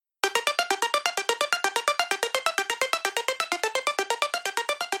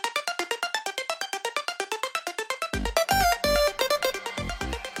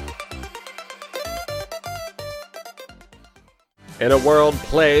In a world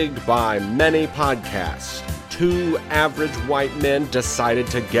plagued by many podcasts, two average white men decided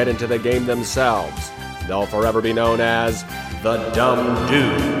to get into the game themselves. They'll forever be known as the Dumb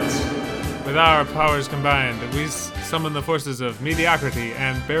Dudes. With our powers combined, we summon the forces of mediocrity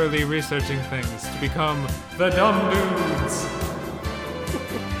and barely researching things to become the Dumb Dudes.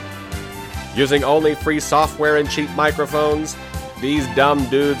 Using only free software and cheap microphones, these dumb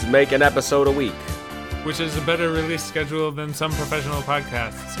dudes make an episode a week. Which is a better release schedule than some professional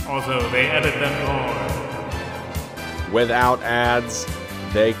podcasts. Also, they edit them more. Without ads,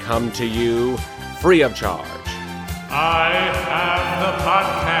 they come to you free of charge. I have the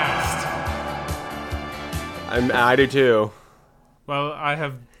podcast. I do too. Well, I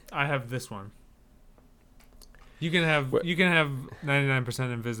have this one. You can have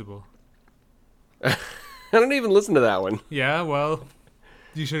 99% Invisible. I don't even listen to that one. Yeah, well,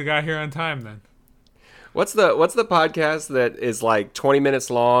 you should have got here on time then. What's the podcast that is like 20 minutes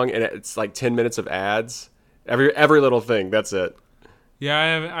long and it's like 10 minutes of ads? Every little thing, that's it.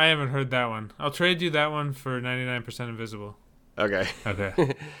 Yeah, I haven't heard that one. I'll trade you that one for 99% Invisible. Okay.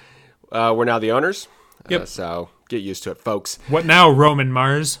 Okay. We're now the owners. Yep. So get used to it, folks. What now, Roman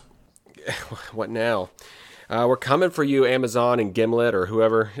Mars? What now? We're coming for you, Amazon and Gimlet or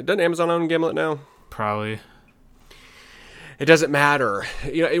whoever. Doesn't Amazon own Gimlet now? Probably. It doesn't matter.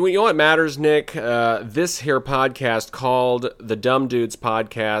 You know what matters, Nick? This here podcast called The Dumb Dudes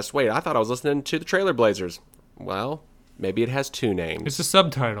Podcast. Wait, I thought I was listening to the Trailer Blazers. Well, maybe it has two names. It's a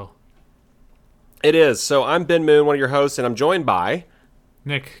subtitle. It is. So I'm Ben Moon, one of your hosts, and I'm joined by...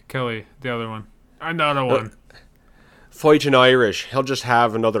 Nick Kelly, the other one. Another one. Fighting Irish. He'll just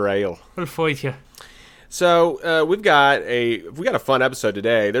have another ale. I'll fight you. So we've got a fun episode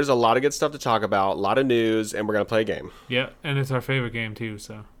today. There's a lot of good stuff to talk about, a lot of news, and we're going to play a game. Yeah, and it's our favorite game too,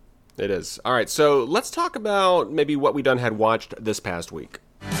 so. It is. All right, so let's talk about maybe what we had watched this past week.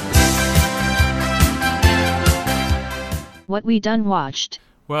 What we done watched.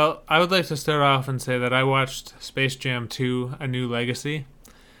 Well, I would like to start off and say that I watched Space Jam 2: A New Legacy.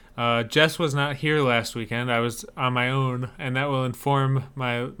 Jess was not here last weekend. I was on my own, and that will inform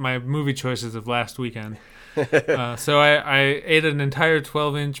my movie choices of last weekend. So I ate an entire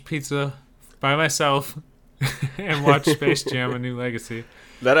 12-inch pizza by myself and watched Space Jam: A New Legacy.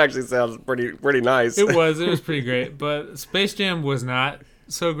 That actually sounds pretty nice. It was pretty great, but Space Jam was not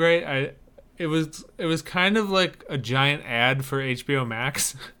so great. It was kind of like a giant ad for HBO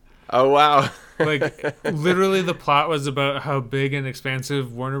Max. Oh, wow. Like, literally the plot was about how big and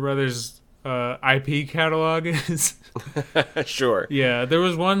expansive Warner Brothers IP catalog is. Sure. Yeah, there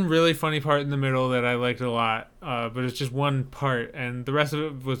was one really funny part in the middle that I liked a lot, but it's just one part, and the rest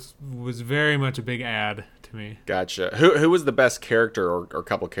of it was very much a big ad to me. Gotcha. Who was the best character or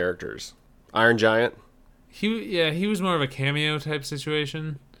couple characters? Iron Giant? He was more of a cameo type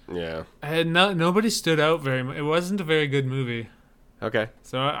situation. Yeah. Nobody stood out very much. It wasn't a very good movie. Okay.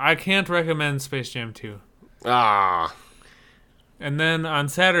 So I can't recommend Space Jam 2. Ah. And then on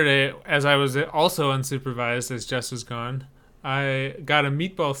Saturday, as I was also unsupervised, as Jess was gone, I got a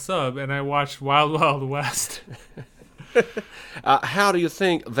meatball sub and I watched Wild Wild West. How do you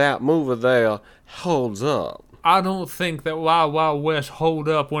think that movie there holds up? I don't think that Wild Wild West hold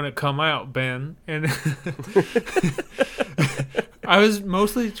up when it come out, Ben. And I was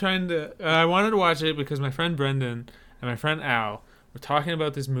mostly I wanted to watch it because my friend Brendan and my friend Al were talking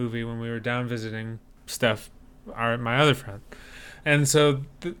about this movie when we were down visiting Steph, my other friend. And so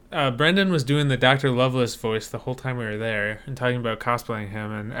Brendan was doing the Dr. Loveless voice the whole time we were there and talking about cosplaying him.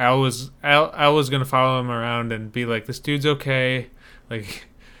 And Al was going to follow him around and be like, this dude's okay. Like,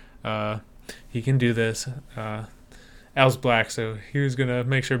 he can do this. Al's black, so he was going to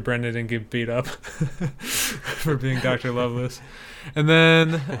make sure Brendan didn't get beat up for being Dr. Loveless. And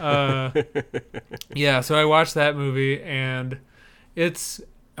then, so I watched that movie, and it's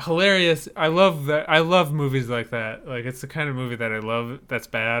hilarious. I love that. I love movies like that. Like, it's the kind of movie that I love that's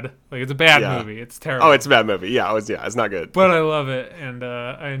bad. Like, it's a bad movie. It's terrible. Oh, it's a bad movie. Yeah, it's not good. But I love it, and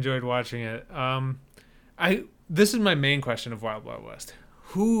I enjoyed watching it. This is my main question of Wild Wild West.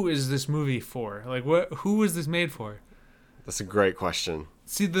 Who is this movie for? Like, who was this made for? That's a great question.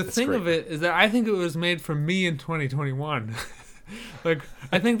 See, the thing of it is that I think it was made for me in 2021. Like,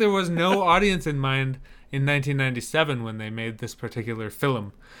 I think there was no audience in mind in 1997 when they made this particular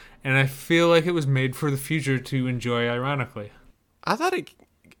film. And I feel like it was made for the future to enjoy, ironically. I thought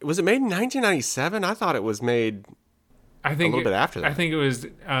was it made in 1997? I thought it was made a little bit after that. I think it was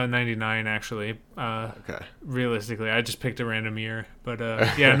 99, actually. Okay. Realistically, I just picked a random year. But,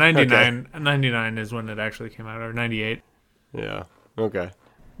 99 okay. 99 is when it actually came out, or 98. Yeah. Okay.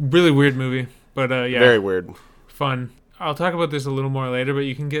 Really weird movie. But, Very weird. Fun. I'll talk about this a little more later, but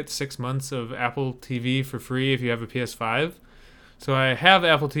you can get 6 months of Apple TV for free if you have a PS5. So I have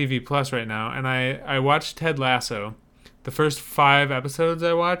Apple TV Plus right now, and I watched Ted Lasso. The first 5 episodes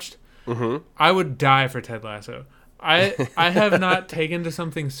I watched, I would die for Ted Lasso. I have not taken to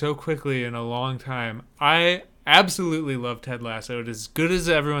something so quickly in a long time. I absolutely love Ted Lasso. It is as good as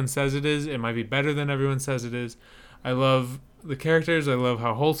everyone says it is. It might be better than everyone says it is. I love the characters. I love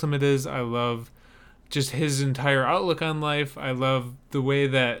how wholesome it is. I love just his entire outlook on life. I love the way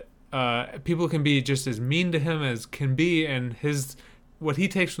that people can be just as mean to him as can be, and what he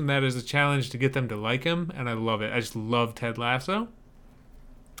takes from that is a challenge to get them to like him, and I love it. I just love Ted Lasso.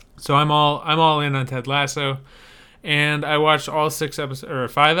 So I'm all in on Ted Lasso, and I watched all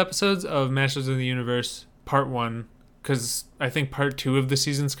 5 episodes of Masters of the Universe Part 1, because I think Part 2 of the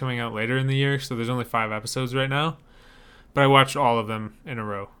season's coming out later in the year, so there's only 5 episodes right now. But I watched all of them in a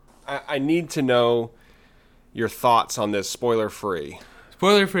row. I need to know your thoughts on this, spoiler free.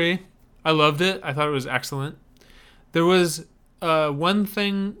 Spoiler free. I loved it. I thought it was excellent. There was one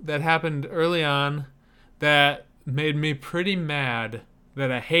thing that happened early on that made me pretty mad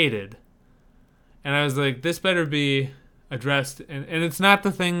that I hated. And I was like, this better be addressed. And it's not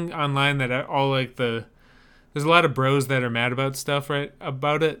the thing online that there's a lot of bros that are mad about stuff, right?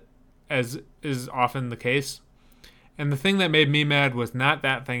 About it, as is often the case. And the thing that made me mad was not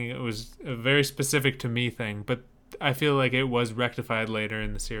that thing. It was a very specific to me thing. But I feel like it was rectified later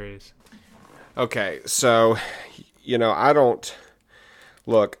in the series. Okay, so, I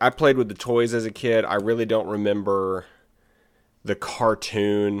played with the toys as a kid. I really don't remember the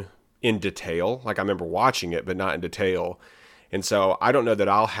cartoon in detail. Like, I remember watching it, but not in detail. And so I don't know that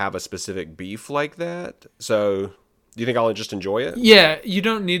I'll have a specific beef like that. So do you think I'll just enjoy it? Yeah, you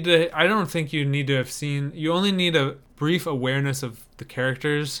don't need to. I don't think you need to have seen. You only need a brief awareness of the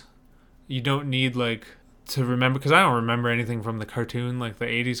characters. You don't need, to remember, because I don't remember anything from the cartoon, like the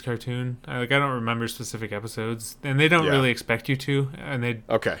 80s cartoon. I don't remember specific episodes, and they don't really expect you to. And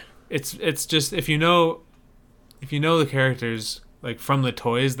okay. It's just if you know the characters from the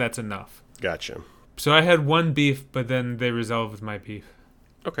toys, that's enough. Gotcha. So I had one beef, but then they resolved with my beef.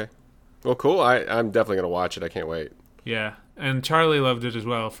 Okay. Well, cool. I'm definitely gonna watch it. I can't wait. Yeah, and Charlie loved it as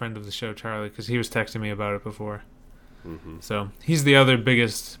well. Friend of the show, Charlie, because he was texting me about it before. Mm-hmm. So he's the other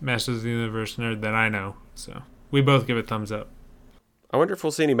biggest Masters of the Universe nerd that I know. So we both give it thumbs up. I wonder if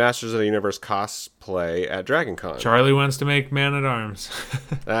we'll see any Masters of the Universe cosplay at Dragon Con. Charlie wants to make Man-at-Arms.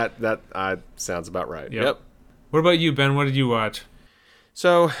 that sounds about right. Yep. What about you, Ben? What did you watch?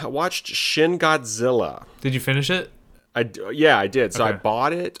 So I watched Shin Godzilla. Did you finish it? I did. So okay. I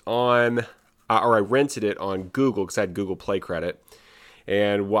bought it on, or I rented it on Google because I had Google Play credit,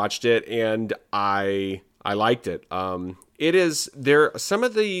 and watched it, and I liked it. It is there. Some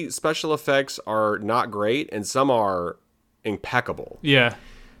of the special effects are not great, and some are impeccable. Yeah.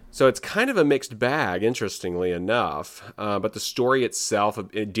 So it's kind of a mixed bag, interestingly enough. But the story itself,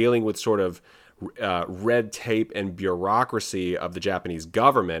 dealing with sort of red tape and bureaucracy of the Japanese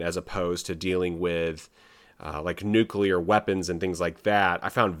government, as opposed to dealing with nuclear weapons and things like that, I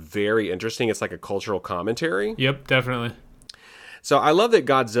found very interesting. It's like a cultural commentary. Yep, definitely. So I love that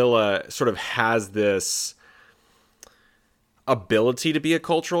Godzilla sort of has this ability to be a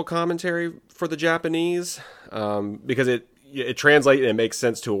cultural commentary for the Japanese, because it translates and it makes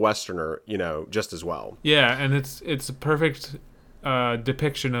sense to a Westerner, just as well. Yeah, and it's a perfect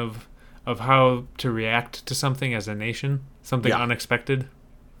depiction of how to react to something as a nation, something unexpected.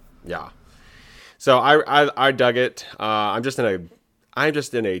 Yeah. So I dug it. I'm just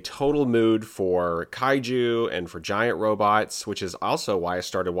in a total mood for kaiju and for giant robots, which is also why I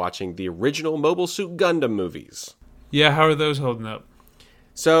started watching the original Mobile Suit Gundam movies. Yeah, how are those holding up?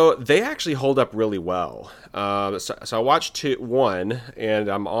 So they actually hold up really well. So I watched 1, and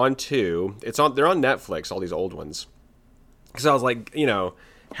I'm on 2. They're on Netflix, all these old ones. Because I was like,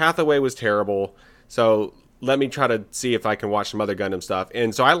 Hathaway was terrible, so let me try to see if I can watch some other Gundam stuff.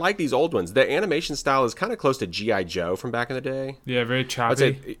 And so I like these old ones. The animation style is kind of close to G.I. Joe from back in the day. Yeah, very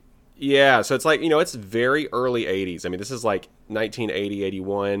choppy. Yeah, so it's it's very early 80s. I mean, this is 1980,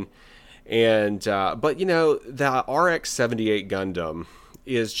 81. And, but the RX-78 Gundam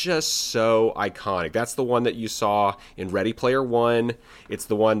is just so iconic. That's the one that you saw in Ready Player One. It's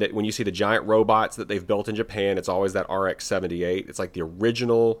the one that when you see the giant robots that they've built in Japan, it's always that RX-78. It's like the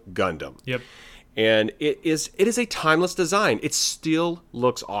original Gundam. Yep. And it is a timeless design. It still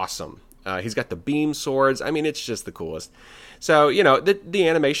looks awesome. He's got the beam swords. I mean, it's just the coolest. So, the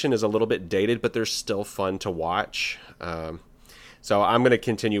animation is a little bit dated, but they're still fun to watch. So I'm going to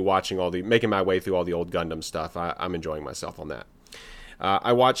continue watching making my way through all the old Gundam stuff. I'm enjoying myself on that.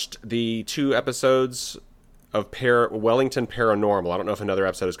 I watched the 2 episodes of Wellington Paranormal. I don't know if another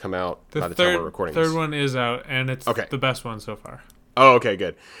episode has come out by the time we're recording third this. one is out, and it's the best one so far. Oh, okay,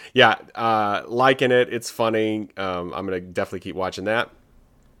 good. Yeah, liking it. It's funny. I'm going to definitely keep watching that.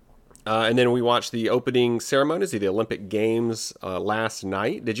 And then we watched the opening ceremonies of the Olympic Games last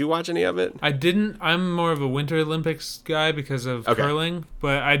night. Did you watch any of it? I didn't. I'm more of a Winter Olympics guy because of curling,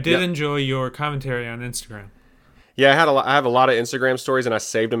 but I did enjoy your commentary on Instagram. Yeah, I have a lot of Instagram stories, and I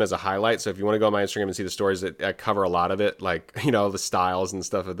saved them as a highlight. So if you want to go on my Instagram and see the stories that cover a lot of it, like, you know, the styles and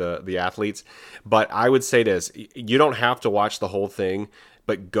stuff of the athletes. But I would say this, you don't have to watch the whole thing,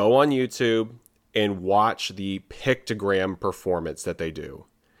 but go on YouTube and watch the pictogram performance that they do.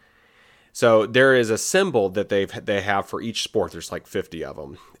 So there is a symbol that they have for each sport. There's like 50 of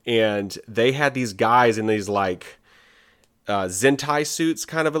them. And they had these guys in these like Zentai suits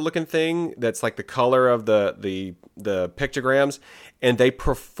kind of a looking thing that's like the color of the pictograms, and they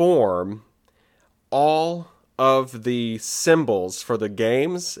perform all of the symbols for the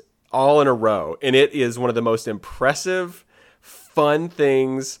games all in a row, and it is one of the most impressive, fun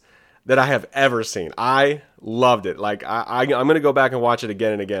things that I have ever seen. I loved it. Like I'm going to go back and watch it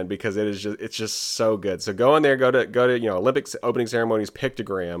again and again because it's just so good. So go in there, go to Olympics opening ceremonies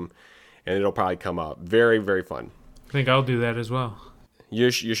pictogram, and it'll probably come up. Very, very fun. I think I'll do that as well. You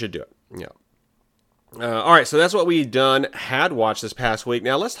should do it. Yeah. All right, so that's what we had watched this past week.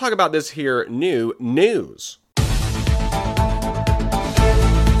 Now let's talk about this here new news.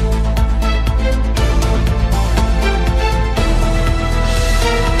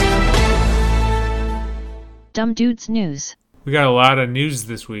 Dumb Dudes News. We got a lot of news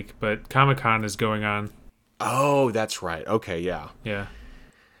this week, but Comic-Con is going on. Oh, that's right. Okay, yeah. Yeah.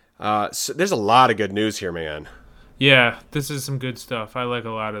 So there's a lot of good news here, man. Yeah, this is some good stuff. I like a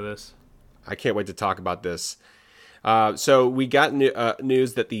lot of this. I can't wait to talk about this. So we got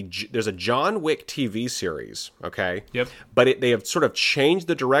news that there's a John Wick TV series, okay? Yep. But they have sort of changed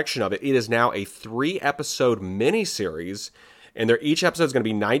the direction of it. It is now a 3-episode miniseries, and each episode is going to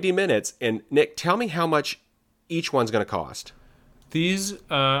be 90 minutes. And Nick, tell me how much each one's going to cost. These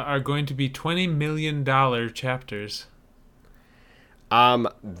are going to be $20 million chapters.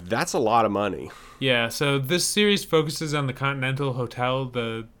 That's a lot of money. Yeah, so this series focuses on the Continental Hotel,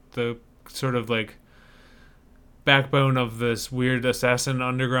 the sort of like backbone of this weird assassin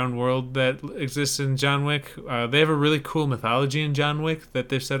underground world that exists in John Wick. They have a really cool mythology in John Wick that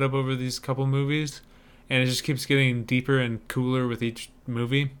they've set up over these couple movies, and it just keeps getting deeper and cooler with each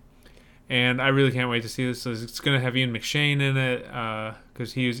movie. And I really can't wait to see this. So it's going to have Ian McShane in it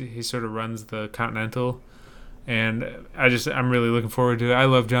because he sort of runs the Continental. And I'm really looking forward to it. I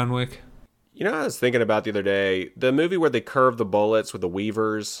love John Wick. You know what I was thinking about the other day? The movie where they curve the bullets with the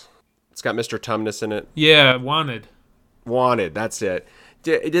Weavers. It's got Mr. Tumnus in it. Yeah, Wanted. Wanted, that's it.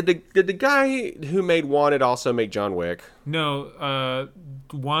 Did the guy who made Wanted also make John Wick? No,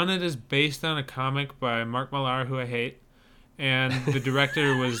 Wanted is based on a comic by Mark Millar, who I hate. And the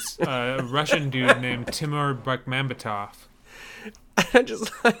director was a Russian dude named Timur Bekmambetov. I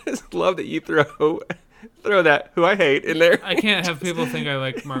just love that you throw that, who I hate, in there. I can't have people think I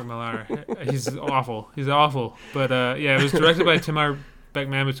like Mark Millar. He's awful. He's awful. But yeah, it was directed by Timur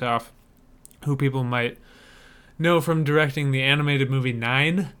Bekmambetov, who people might know from directing the animated movie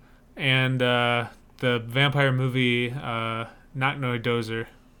 9 and the vampire movie Noctnoy Dozer.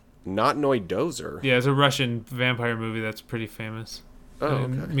 Noctnoy Dozer? Yeah, it's a Russian vampire movie that's pretty famous. Oh,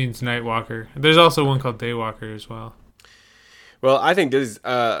 okay. It means Nightwalker. There's also one called Daywalker as well. Well, I think this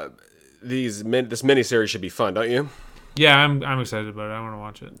miniseries should be fun, don't you? Yeah, I'm excited about it. I want to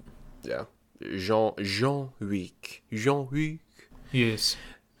watch it. Yeah. Jean Wick. Yes.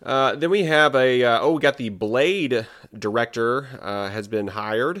 Then we have we got the Blade director has been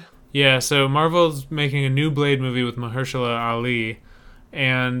hired. Yeah, so Marvel's making a new Blade movie with Mahershala Ali,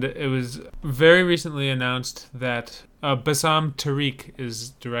 and it was very recently announced that Bassam Tariq is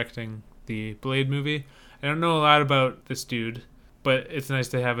directing the Blade movie. I don't know a lot about this dude, but it's nice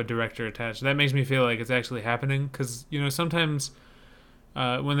to have a director attached. That makes me feel like it's actually happening, because sometimes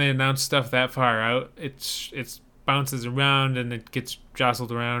when they announce stuff that far out, it's bounces around and it gets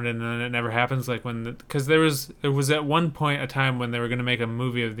jostled around and then it never happens. Like because there was at one point a time when they were going to make a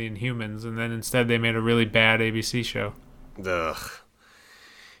movie of the Inhumans, and then instead they made a really bad ABC show. Ugh.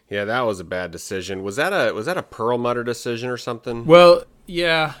 Yeah, that was a bad decision. Was that a Perlmutter decision or something? Well,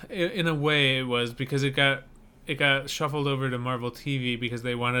 yeah, in a way it was, because it got shuffled over to Marvel TV because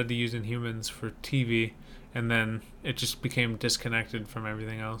they wanted to use Inhumans for TV, and then it just became disconnected from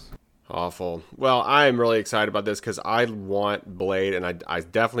everything else. Awful. Well, I'm really excited about this because I want Blade, and I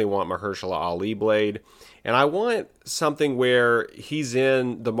definitely want Mahershala Ali Blade, and I want something where he's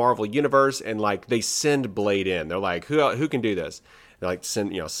in the Marvel universe and like they send Blade in. They're like, who can do this? They're like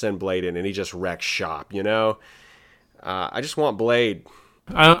send Blade in, and he just wrecks shop. I just want Blade.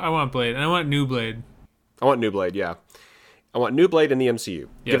 I want Blade, and I want New Blade. I want New Blade. Yeah, I want New Blade in the MCU.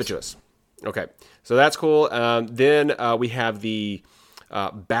 Yes. Give it to us. Okay, so that's cool. Then we have the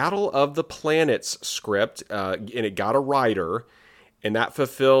Battle of the Planets script, and it got a writer, and that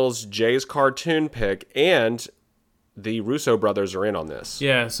fulfills Jay's cartoon pick, and the Russo brothers are in on this.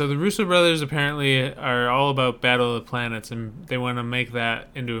 Yeah, so the Russo brothers apparently are all about Battle of the Planets, and they want to make that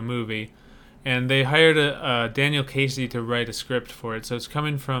into a movie. And they hired Daniel Casey to write a script for it. So it's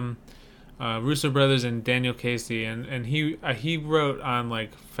coming from Russo brothers and Daniel Casey, and he wrote on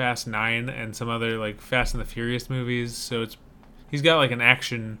like Fast 9 and some other like Fast and the Furious movies. So he's got like an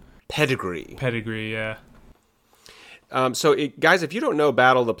action Pedigree. Yeah. Guys, if you don't know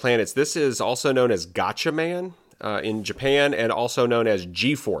Battle of the Planets, this is also known as Gotcha Man in Japan, and also known as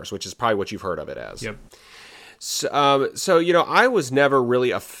G-Force, which is probably what you've heard of it as. Yep. So, I was never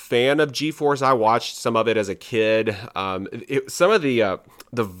really a fan of G-Force. I watched some of it as a kid. Some of the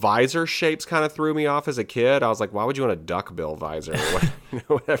visor shapes kind of threw me off as a kid. I was like, why would you want a duckbill visor?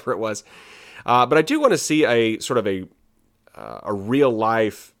 Or whatever it was. But I do want to see a sort of a real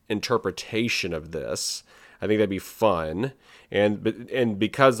life interpretation of this. I think that'd be fun. And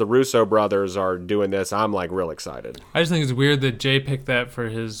because the Russo brothers are doing this, I'm like real excited. I just think it's weird that Jay picked that for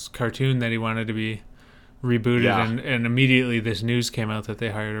his cartoon that he wanted to be rebooted, Yeah. and immediately this news came out that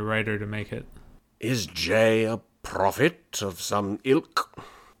they hired a writer to make it. Is Jay a prophet of some ilk?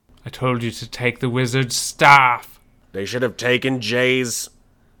 I told you to take the wizard's staff. They should have taken Jay's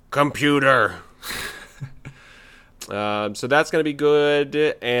computer. So that's going to be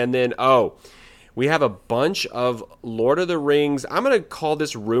good. And then, we have a bunch of Lord of the Rings. I'm going to call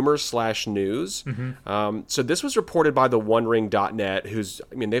this rumor/news. Mm-hmm. So this was reported by the OneRing.net,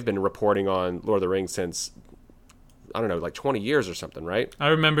 they've been reporting on Lord of the Rings since, I don't know, like 20 years or something, right? I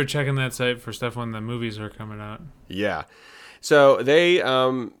remember checking that site for stuff when the movies were coming out. Yeah. So they,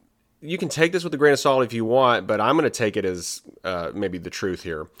 you can take this with a grain of salt if you want, but I'm going to take it as maybe the truth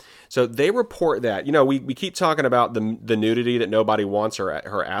here. So they report that, we keep talking about the nudity that nobody wants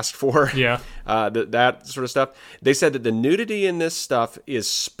or asked for. Yeah. That sort of stuff. They said that the nudity in this stuff is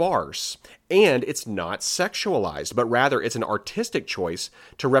sparse and it's not sexualized, but rather it's an artistic choice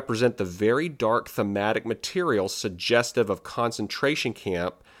to represent the very dark thematic material suggestive of concentration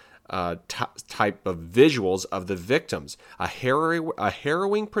camp type of visuals of the victims, a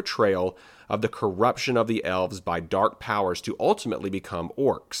harrowing portrayal of the corruption of the elves by dark powers to ultimately become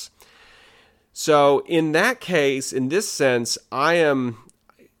orcs. So in that case, in this sense, I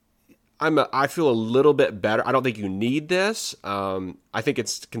feel a little bit better. I don't think you need this. I think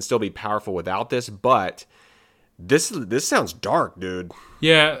it can still be powerful without this, but this sounds dark, dude.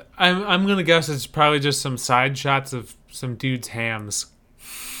 Yeah, I'm gonna guess it's probably just some side shots of some dude's hams.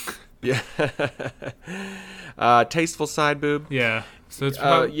 Yeah. Tasteful side boob. Yeah. So it's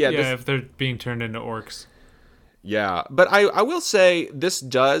probably, this, if they're being turned into orcs. Yeah, but I will say this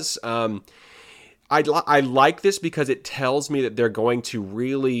does. I like this because it tells me that they're going to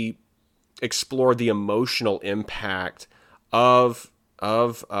really explore the emotional impact of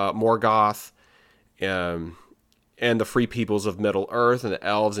Morgoth, and the free peoples of Middle Earth and the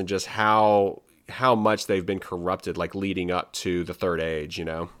elves, and just how much they've been corrupted, like leading up to the Third Age.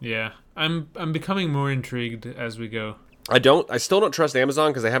 Yeah, I'm becoming more intrigued as we go. I still don't trust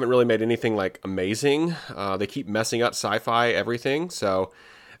Amazon because they haven't really made anything like amazing. They keep messing up sci-fi everything. So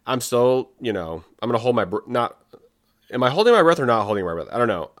I'm still, I'm going to hold my not. Am I holding my breath or not holding my breath? I don't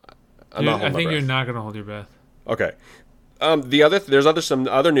know. I think you're not going to hold your breath. Okay. There's some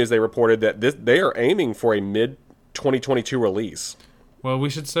other news they reported that they are aiming for a mid-2022 release. Well,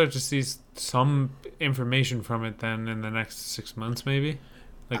 we should start to see some information from it then in the next 6 months, maybe.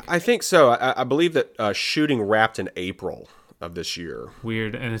 I think so. I believe that shooting wrapped in April of this year.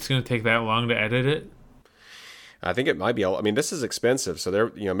 Weird, and it's going to take that long to edit it? I think it might be. I mean, this is expensive, so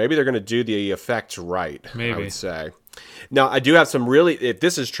maybe they're going to do the effects right. Maybe. I would say. Now, I do have some really. If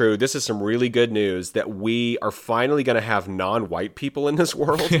this is true, this is some really good news that we are finally going to have non-white people in this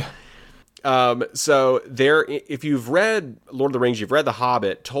world. Yeah. So if you've read Lord of the Rings, you've read The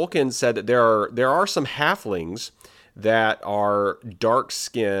Hobbit. Tolkien said that there are some halflings that are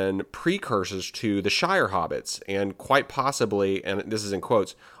dark-skinned precursors to the Shire hobbits, and quite possibly, and this is in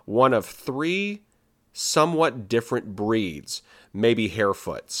quotes, one of 3 somewhat different breeds, maybe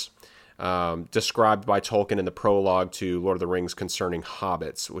Harefoots. described by Tolkien in the prologue to Lord of the Rings concerning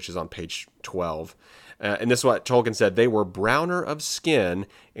hobbits, which is on page 12. And this is what Tolkien said. They were browner of skin,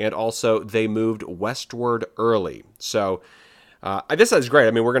 and also they moved westward early. So this is great.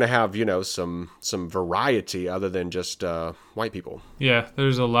 I mean, we're going to have, some variety other than just white people. Yeah,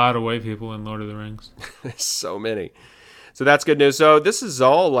 there's a lot of white people in Lord of the Rings. So many. So that's good news. So this is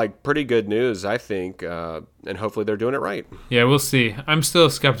all like pretty good news, I think, and hopefully they're doing it right. Yeah, we'll see. I'm still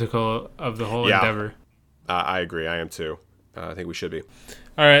skeptical of the whole endeavor. I agree. I am too. I think we should be.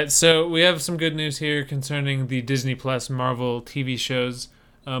 All right, so we have some good news here concerning the Disney Plus Marvel TV shows.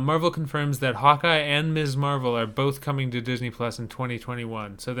 Marvel confirms that Hawkeye and Ms. Marvel are both coming to Disney Plus in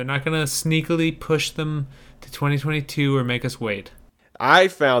 2021. So they're not going to sneakily push them to 2022 or make us wait. I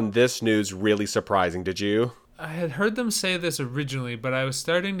found this news really surprising. Did you? I had heard them say this originally, but I was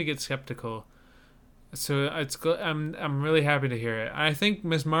starting to get skeptical. So I'm really happy to hear it. I think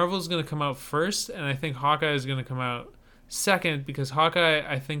Ms. Marvel is going to come out first, and I think Hawkeye is going to come out second, because Hawkeye,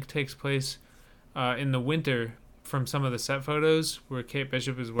 I think, takes place in the winter from some of the set photos where Kate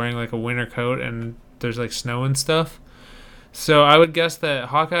Bishop is wearing like a winter coat and there's like snow and stuff. So I would guess that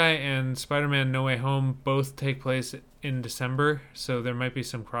Hawkeye and Spider-Man No Way Home both take place in December, so there might be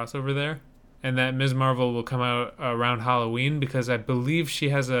some crossover there. And that Ms. Marvel will come out around Halloween, because I believe she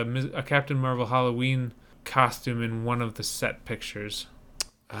has a Captain Marvel Halloween costume in one of the set pictures.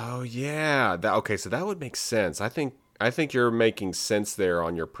 Oh, yeah. Okay, so that would make sense. I think you're making sense there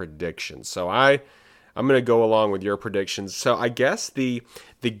on your predictions. So I'm going to go along with your predictions. So I guess the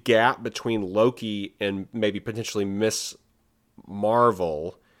gap between Loki and maybe potentially Miss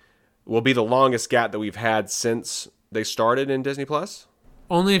Marvel will be the longest gap that we've had since they started in Disney Plus.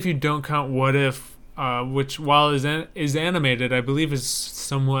 Only if you don't count What If, which while is animated, I believe is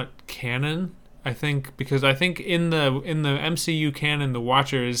somewhat canon. I think because in the MCU canon, the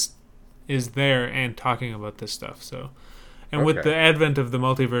Watcher is there and talking about this stuff. So, and with the advent of the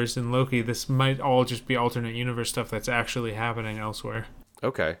multiverse in Loki, this might all just be alternate universe stuff that's actually happening elsewhere.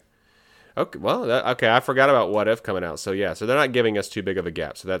 Okay. Well, I forgot about What If coming out. So yeah, so they're not giving us too big of a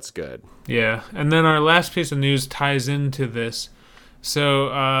gap. So that's good. Yeah, and then our last piece of news ties into this.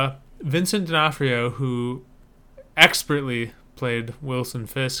 So Vincent D'Onofrio, who expertly played Wilson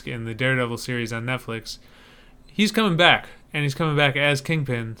Fisk in the Daredevil series on Netflix, he's coming back, and he's coming back as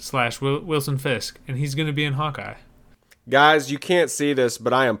Kingpin / Wilson Fisk, and he's going to be in Hawkeye. Guys, you can't see this,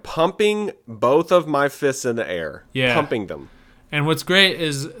 but I am pumping both of my fists in the air. Yeah. Pumping them. And what's great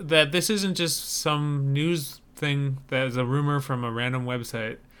is that this isn't just some news thing that is a rumor from a random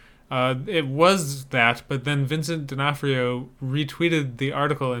website. It was that, but then Vincent D'Onofrio retweeted the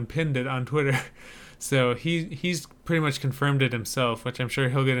article and pinned it on Twitter. So he's pretty much confirmed it himself, which I'm sure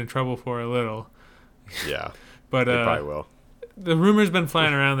he'll get in trouble for a little. Yeah, but he probably will. The rumor's been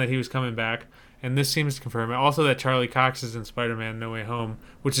flying around that he was coming back, and this seems to confirm it. Also that Charlie Cox is in Spider-Man No Way Home,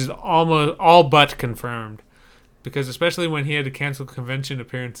 which is almost all but confirmed. Because especially when he had to cancel convention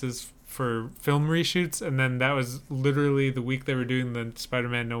appearances for film reshoots, and then that was literally the week they were doing the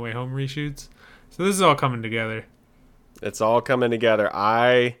Spider-Man No Way Home reshoots. So this is all coming together. It's all coming together.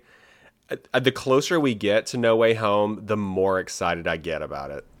 The closer we get to No Way Home, the more excited I get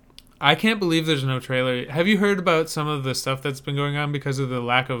about it. I can't believe there's no trailer. Have you heard about some of the stuff that's been going on because of the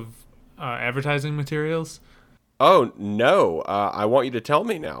lack of advertising materials? Oh, no. I want you to tell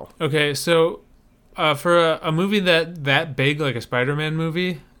me now. Okay, so for a movie that big, like a Spider-Man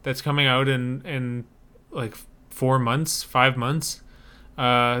movie, that's coming out in like 5 months,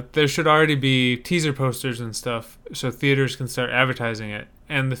 there should already be teaser posters and stuff so theaters can start advertising it.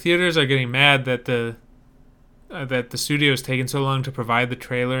 And the theaters are getting mad that the studio's taken so long to provide the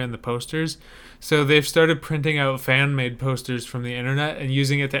trailer and the posters. So they've started printing out fan-made posters from the internet and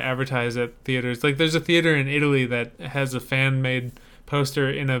using it to advertise at theaters. Like there's a theater in Italy that has a fan-made poster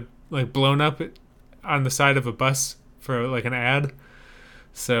in a like blown up on the side of a bus for like an ad.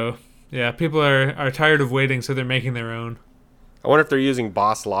 So yeah, people are tired of waiting, so they're making their own. I wonder if they're using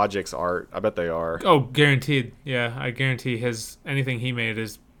Boss Logic's art. I bet they are. Oh, guaranteed. Yeah, I guarantee anything he made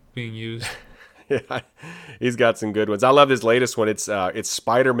is being used. Yeah, he's got some good ones. I love his latest one. It's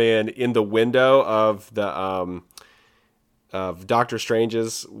Spider-Man in the window of the of Doctor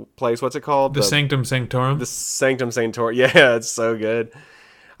Strange's place. What's it called? The Sanctum Sanctorum. The Sanctum Sanctorum. Yeah, it's so good.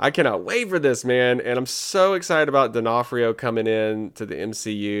 I cannot wait for this, man. And I'm so excited about D'Onofrio coming in to the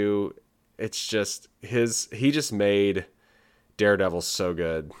MCU. It's just he just made Daredevil so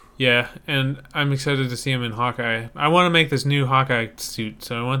good. Yeah, and I'm excited to see him in Hawkeye. I want to make this new Hawkeye suit,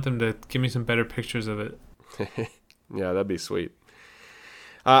 so I want them to give me some better pictures of it. Yeah, that'd be sweet.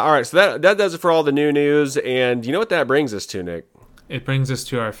 All right, so that does it for all the new news. And you know what that brings us to, Nick? It brings us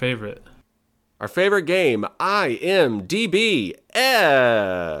to our favorite. our favorite game, IMDbS.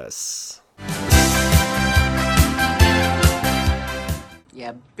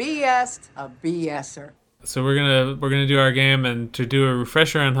 You BS'd a BS'er. So we're gonna do our game, and to do a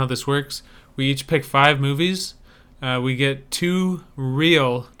refresher on how this works, we each pick 5 movies. We get 2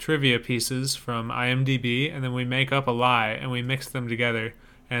 real trivia pieces from IMDb, and then we make up a lie and we mix them together,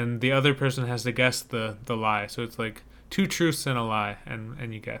 and the other person has to guess the lie. So it's like 2 truths and a lie,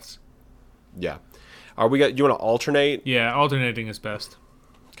 and you guess. Yeah. You want to alternate? Yeah, alternating is best.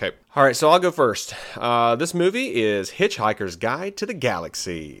 Okay. All right, so I'll go first. This movie is Hitchhiker's Guide to the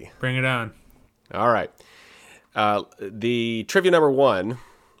Galaxy. Bring it on. All right. The trivia number 1,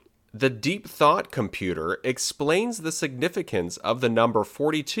 the Deep Thought computer explains the significance of the number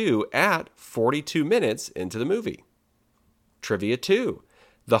 42 at 42 minutes into the movie. Trivia 2,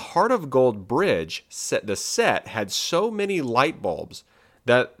 the Heart of Gold Bridge the set had so many light bulbs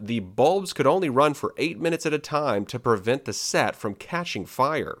that the bulbs could only run for 8 minutes at a time to prevent the set from catching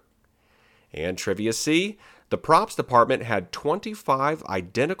fire. And Trivia C, the props department had 25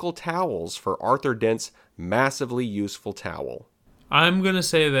 identical towels for Arthur Dent's massively useful towel. I'm going to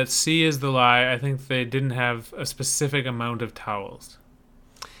say that C is the lie. I think they didn't have a specific amount of towels.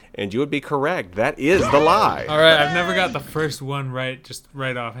 And you would be correct. That is the lie. All right, I've never got the first one right, just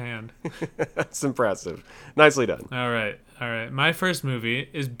right offhand. That's impressive. Nicely done. All right. My first movie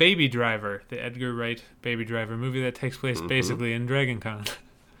is Baby Driver, the Edgar Wright Baby Driver movie that takes place basically in Dragon Con.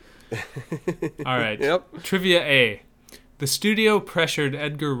 All right. Yep. Trivia A. The studio pressured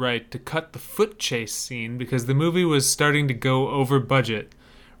Edgar Wright to cut the foot chase scene because the movie was starting to go over budget.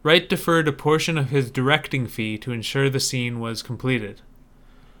 Wright deferred a portion of his directing fee to ensure the scene was completed.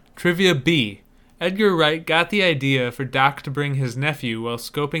 Trivia B. Edgar Wright got the idea for Doc to bring his nephew while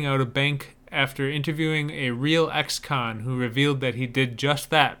scoping out a bank after interviewing a real ex-con who revealed that he did just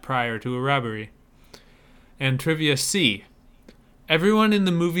that prior to a robbery. And Trivia C. Everyone in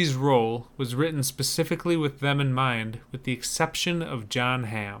the movie's role was written specifically with them in mind, with the exception of John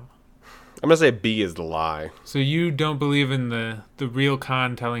Hamm. I'm going to say B is the lie. So you don't believe in the real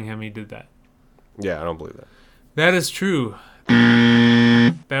con telling him he did that? Yeah, I don't believe that. That is true.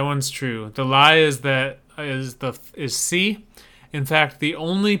 That one's true. The lie is C. In fact, the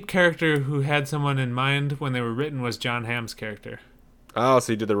only character who had someone in mind when they were written was John Hamm's character. Oh,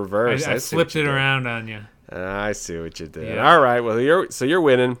 so you did the reverse. I flipped it around on you. I see what you did. Yeah. All right, well, you're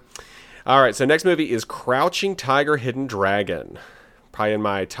winning. All right, so next movie is Crouching Tiger, Hidden Dragon. Probably in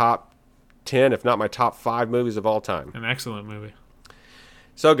my top 10, if not my top 5 movies of all time. An excellent movie.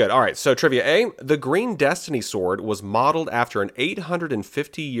 So good. All right, so Trivia A. The Green Destiny sword was modeled after an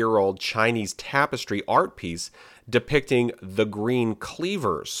 850-year-old Chinese tapestry art piece depicting the Green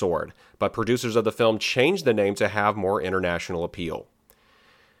Cleaver sword, but producers of the film changed the name to have more international appeal.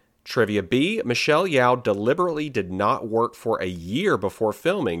 Trivia B. Michelle Yeoh deliberately did not work for a year before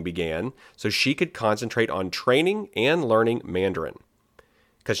filming began so she could concentrate on training and learning Mandarin.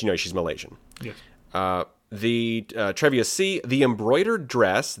 Because, she's Malaysian. Yes. The Trivia C. The embroidered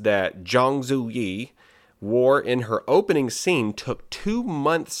dress that Zhang Zuyi wore in her opening scene took 2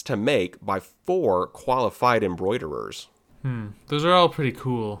 months to make by 4 qualified embroiderers. Those are all pretty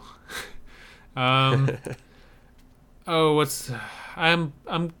cool. I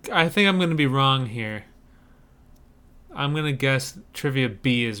think I'm going to be wrong here. I'm going to guess Trivia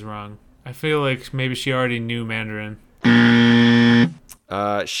B is wrong. I feel like maybe she already knew Mandarin.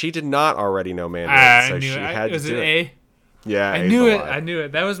 She did not already know Mandarin, so she had to do it. A? Yeah, I knew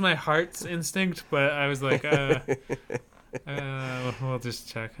it. That was my heart's instinct, but I was like, we'll just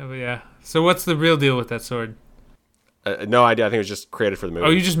check. But yeah. So what's the real deal with that sword? No idea. I think it was just created for the movie. Oh,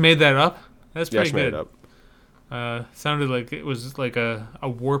 you just made that up? That's pretty she good. made it up. Sounded like it was like a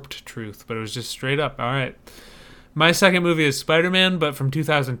warped truth, but it was just straight up. All right. My second movie is Spider-Man, but from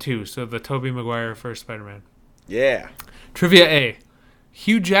 2002, so the Tobey Maguire first Spider-Man. Yeah. Trivia A.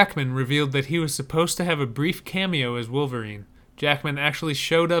 Hugh Jackman revealed that he was supposed to have a brief cameo as Wolverine. Jackman actually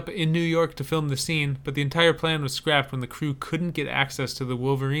showed up in New York to film the scene, but the entire plan was scrapped when the crew couldn't get access to the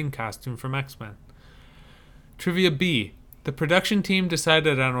Wolverine costume from X-Men. Trivia B. The production team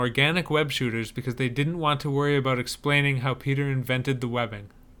decided on organic web shooters because they didn't want to worry about explaining how Peter invented the webbing.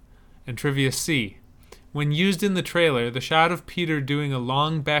 And Trivia C. When used in the trailer, the shot of Peter doing a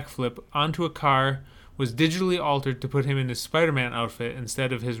long backflip onto a car was digitally altered to put him in his Spider-Man outfit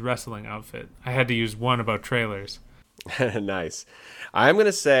instead of his wrestling outfit. I had to use one about trailers. Nice. I'm going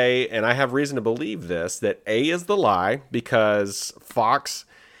to say, and I have reason to believe this, that A is the lie because Fox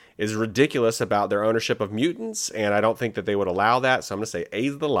is ridiculous about their ownership of mutants, and I don't think that they would allow that, so I'm going to say A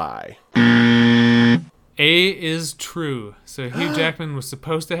is the lie. A is true. So Hugh Jackman was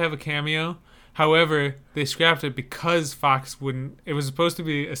supposed to have a cameo, However, they scrapped it because Fox wouldn't. It was supposed to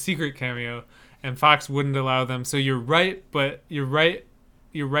be a secret cameo, and Fox wouldn't allow them. So you're right, but you're right.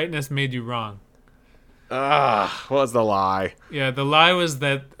 Your rightness made you wrong. What was the lie? Yeah, the lie was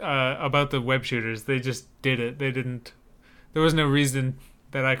that about the web shooters. They just did it. They didn't. There was no reason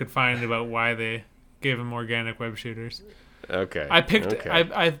that I could find about why they gave them organic web shooters. Okay. I picked.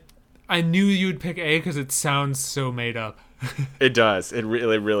 Okay. I knew you'd pick A because it sounds so made up. It does. It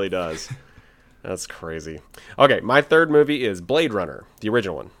really does. That's crazy. Okay, my third movie is Blade Runner, the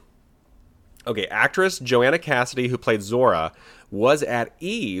original one. Okay, actress Joanna Cassidy, who played Zora, was at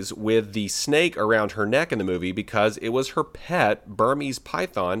ease with the snake around her neck in the movie because it was her pet Burmese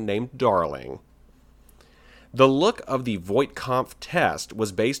python named Darling. The look of the Voight-Kampff test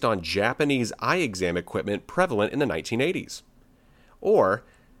was based on Japanese eye exam equipment prevalent in the 1980s. Or,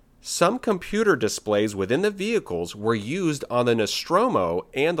 some computer displays within the vehicles were used on the Nostromo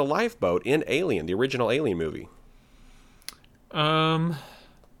and the lifeboat in Alien, the original Alien movie. I'm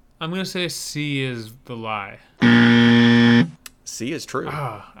gonna say C is the lie. C is true.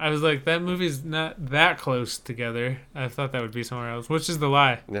 I was like, that movie's not that close together. I thought that would be somewhere else. Which is the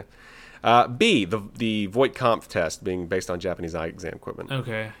lie? Yeah. B, the Voight-Kampff test being based on Japanese eye exam equipment.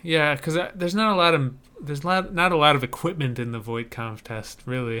 Okay, yeah, because there's not a lot of equipment in the Voight-Kampff test,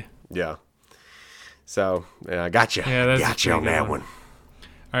 really. Yeah. So, I gotcha. Yeah, that's gotcha a on pretty that good one.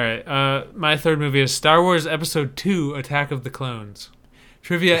 All right, my third movie is Star Wars Episode 2: Attack of the Clones.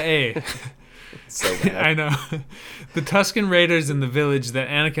 Trivia A. So bad. I know. The Tusken Raiders in the village that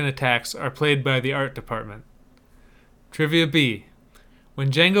Anakin attacks are played by the art department. Trivia B. When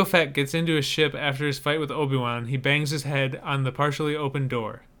Jango Fett gets into his ship after his fight with Obi-Wan, he bangs his head on the partially open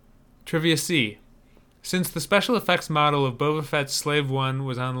door. Trivia C. Since the special effects model of Boba Fett's Slave One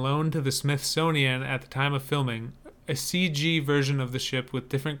was on loan to the Smithsonian at the time of filming, a CG version of the ship with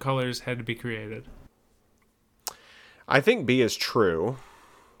different colors had to be created. I think B is true.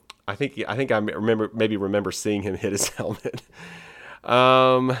 I think I remember seeing him hit his helmet.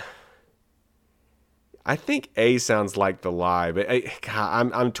 I think A sounds like the lie, but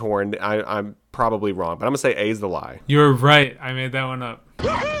I'm torn. I'm probably wrong, but I'm gonna say A is the lie. You're right. I made that one up.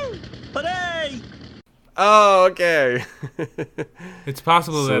 Hooray! Oh, okay. It's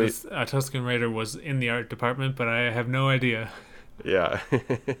possible So that a Tusken Raider was in the art department, but I have no idea. Yeah.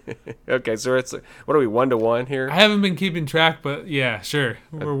 Okay, so it's what are we 1-1 here? I haven't been keeping track, but yeah, sure.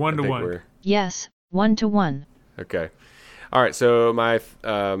 We're 1-1. Yes, 1-1. Okay. All right, so my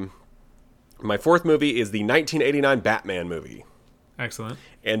fourth movie is the 1989 Batman movie. Excellent.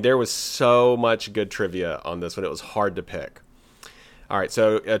 And there was so much good trivia on this one. It was hard to pick. All right,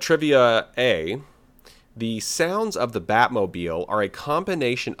 so trivia A. The sounds of the Batmobile are a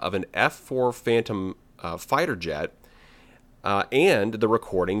combination of an F-4 Phantom fighter jet and the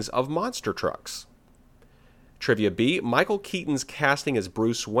recordings of monster trucks. Trivia B. Michael Keaton's casting as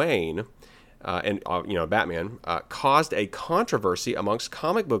Bruce Wayne and Batman caused a controversy amongst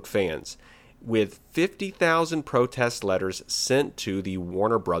comic book fans, with 50,000 protest letters sent to the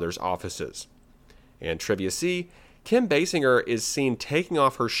Warner Brothers offices. And Trivia C. Kim Basinger is seen taking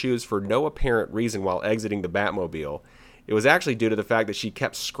off her shoes for no apparent reason while exiting the Batmobile. It was actually due to the fact that she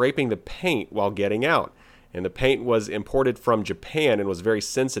kept scraping the paint while getting out. And the paint was imported from Japan and was very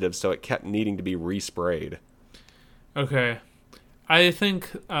sensitive, so it kept needing to be resprayed. Okay. I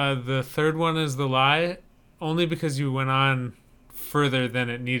think the third one is the lie, only because you went on further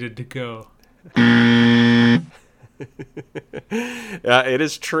than it needed to go. It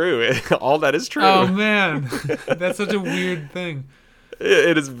is true. All that is true. Oh, man. That's such a weird thing.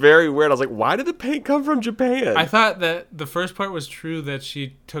 It is very weird. I was like, why did the paint come from Japan? I thought that the first part was true, that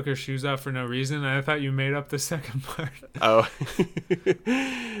she took her shoes off for no reason. And I thought you made up the second part. Oh.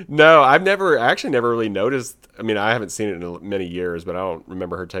 No, I've never really noticed. I mean, I haven't seen it in many years, but I don't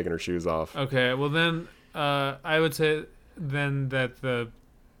remember her taking her shoes off. Okay, well then, I would say then that the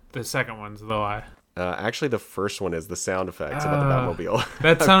second one's the lie. Actually, the first one is the sound effects about the Batmobile.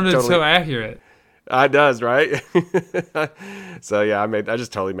 That sounded so accurate. It does, right? So yeah, I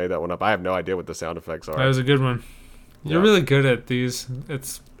just totally made that one up. I have no idea what the sound effects are. That was a good one. You're Yeah. really good at these.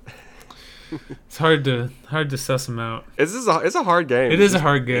 It's hard to suss them out. It's a hard game. It is a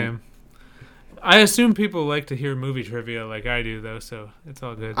hard game. I assume people like to hear movie trivia like I do, though, so it's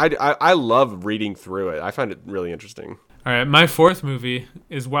all good. I love reading through it. I find it really interesting. All right, my fourth movie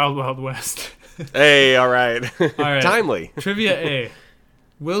is Wild Wild West. Hey, all right. right. Timely. Trivia A.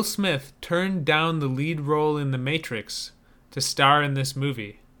 Will Smith turned down the lead role in The Matrix to star in this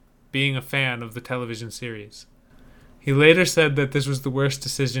movie, being a fan of the television series. He later said that this was the worst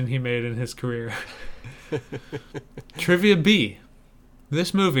decision he made in his career. Trivia B.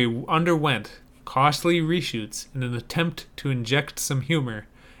 This movie underwent costly reshoots in an attempt to inject some humor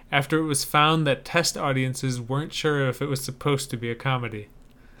after it was found that test audiences weren't sure if it was supposed to be a comedy.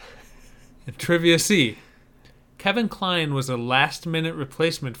 And Trivia C. Kevin Kline was a last-minute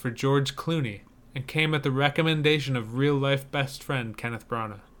replacement for George Clooney and came at the recommendation of real-life best friend Kenneth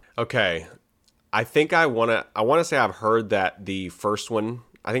Branagh. Okay. I think I want to say I've heard that the first one,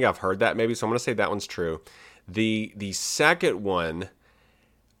 I think I've heard that maybe, so I'm going to say that one's true. The second one,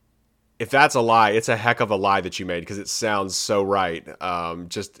 if that's a lie, it's a heck of a lie that you made because it sounds so right,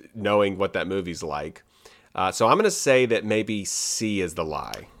 just knowing what that movie's like. So I'm going to say that maybe C is the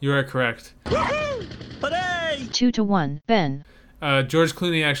lie. You are correct. Hooray! 2-1, Ben. George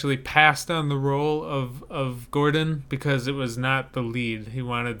Clooney actually passed on the role of Gordon because it was not the lead. He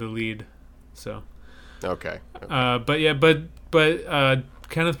wanted the lead, so. Okay. But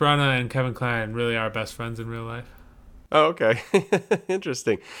Kenneth Branagh and Kevin Kline really are best friends in real life. Oh, okay.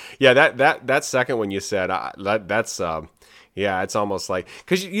 Interesting. Yeah, that second one you said, that's it's almost like,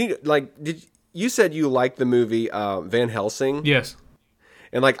 because you said you liked the movie Van Helsing? Yes.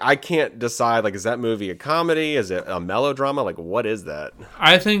 And I can't decide, is that movie a comedy? Is it a melodrama? What is that?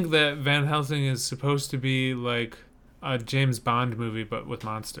 I think that Van Helsing is supposed to be like a James Bond movie, but with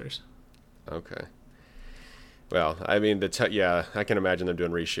monsters. Okay. Well, I mean, I can imagine them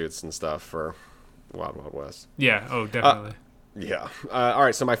doing reshoots and stuff for Wild Wild West. Yeah, definitely. Yeah. All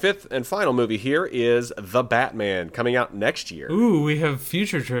right, so my fifth and final movie here is The Batman, coming out next year. Ooh, we have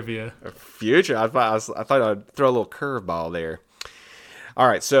future trivia. Future? I thought I'd throw a little curveball there. All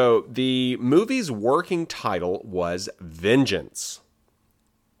right, so the movie's working title was Vengeance.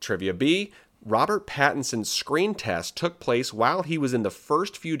 Trivia B, Robert Pattinson's screen test took place while he was in the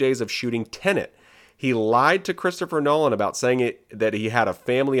first few days of shooting Tenet. He lied to Christopher Nolan about saying that he had a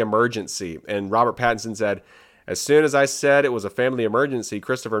family emergency, and Robert Pattinson said, "As soon as I said it was a family emergency,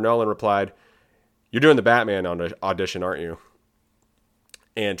 Christopher Nolan replied, 'You're doing the Batman audition, aren't you?'"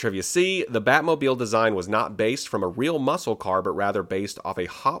 And Trivia C, the Batmobile design was not based from a real muscle car, but rather based off a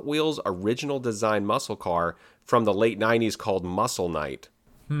Hot Wheels original design muscle car from the late 90s called Muscle Night.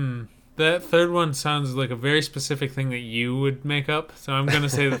 That third one sounds like a very specific thing that you would make up, so I'm going to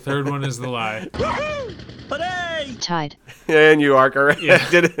say the third one is the lie. Hooray! Tied. And you are correct. Yeah.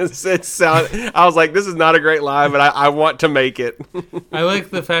 It sound, I was like, this is not a great lie, but I want to make it. I like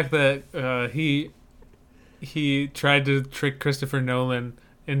the fact that he tried to trick Christopher Nolan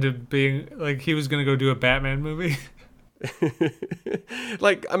into being like he was going to go do a Batman movie.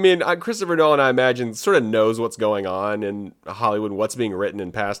 Christopher Nolan, I imagine, sort of knows what's going on in Hollywood, what's being written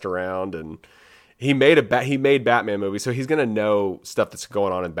and passed around, and he made Batman movies, so he's going to know stuff that's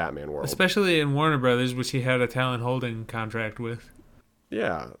going on in Batman world. Especially in Warner Brothers, which he had a talent holding contract with.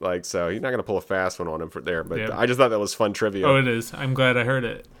 Yeah, so he's not going to pull a fast one on him there, but Yep. I just thought that was fun trivia. Oh, it is. I'm glad I heard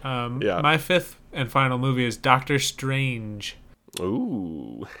it. Yeah. My fifth and final movie is Doctor Strange.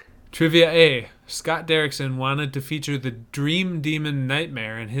 Ooh. Trivia A. Scott Derrickson wanted to feature the Dream Demon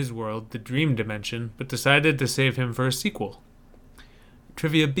Nightmare in his world, the Dream Dimension, but decided to save him for a sequel.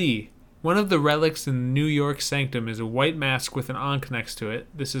 Trivia B. One of the relics in the New York Sanctum is a white mask with an ankh next to it.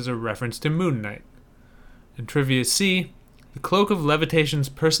 This is a reference to Moon Knight. And Trivia C. The Cloak of Levitation's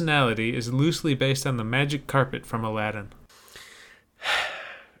personality is loosely based on the magic carpet from Aladdin.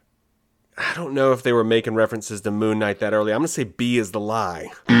 I don't know if they were making references to Moon Knight that early. I'm going to say B is the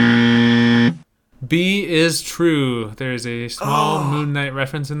lie. B is true. There's a small Moon Knight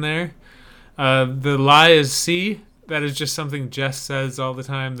reference in there. The lie is C. That is just something Jess says all the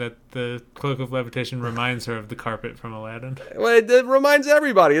time, that the Cloak of Levitation reminds her of the carpet from Aladdin. Well, it reminds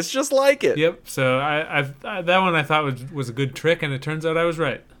everybody. It's just like it. Yep. So I that one I thought was a good trick, and it turns out I was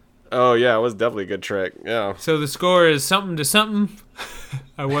right. Oh, yeah, it was definitely a good trick. Yeah. So the score is something to something.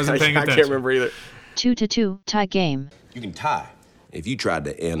 I wasn't paying I attention. can't remember either. 2-2, tie game. You can tie. If you tried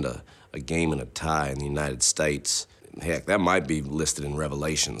to end a game in a tie in the United States, heck, that might be listed in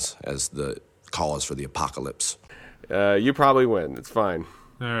Revelations as the cause for the apocalypse. You probably win. It's fine.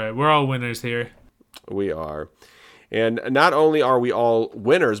 All right, we're all winners here. We are. And not only are we all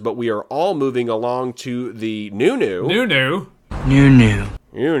winners, but we are all moving along to the new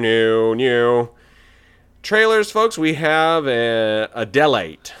trailers, folks. We have a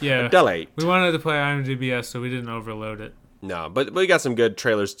delete. Yeah. A delete. We wanted to play IMDb's, so we didn't overload it. No, but we got some good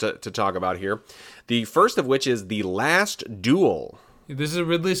trailers to talk about here. The first of which is The Last Duel. This is a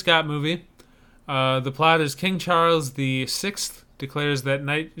Ridley Scott movie. The plot is King Charles VI declares that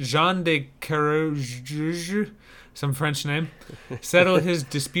Knight Jean de Carolge, some French name, settled his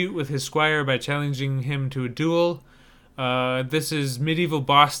dispute with his squire by challenging him to a duel. This is medieval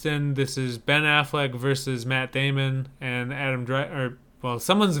Boston. This is Ben Affleck versus Matt Damon and well,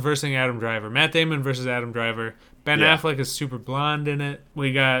 someone's versing Adam Driver. Matt Damon versus Adam Driver. Ben Yeah. Affleck is super blonde in it.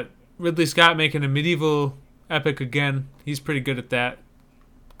 We got Ridley Scott making a medieval epic again. He's pretty good at that.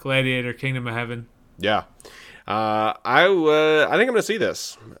 Gladiator, Kingdom of Heaven. Yeah. I think I'm gonna see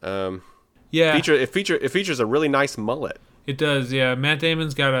this. Yeah, It features a really nice mullet. it does. Yeah, Matt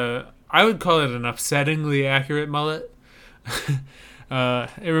Damon's got I would call it an upsettingly accurate mullet.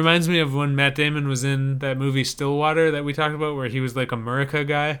 It reminds me of when Matt Damon was in that movie Stillwater that we talked about, where he was like a Murica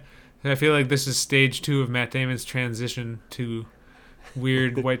guy. I feel like this is stage 2 of Matt Damon's transition to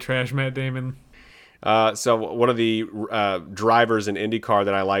weird white trash Matt Damon. So one of the drivers in IndyCar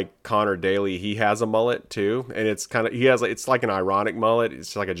that I like, Connor Daly, he has a mullet too, and it's it's like an ironic mullet.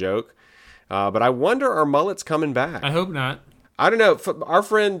 It's like a joke. But I wonder, are mullets coming back? I hope not. I don't know. Our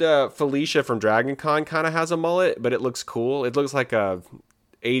friend Felicia from Dragon Con kind of has a mullet, but it looks cool. It looks like a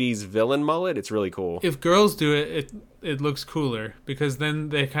 80s villain mullet. It's really cool. If girls do it, it looks cooler because then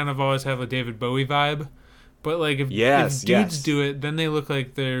they kind of always have a David Bowie vibe. But like if dudes do it, then they look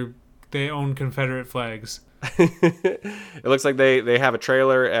like they own Confederate flags. It looks like they have a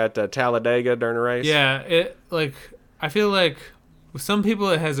trailer at Talladega during a race. Yeah, I feel like with some people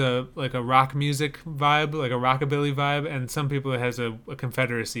it has a rock music vibe, like a rockabilly vibe, and some people it has a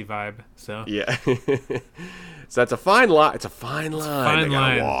Confederacy vibe. So Yeah. So that's a fine line. It's a fine line. fine They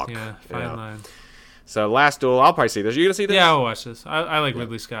gotta line. walk. Yeah, fine line. So Last Duel, I'll probably see this. Are you gonna see this? Yeah, I'll watch this. I like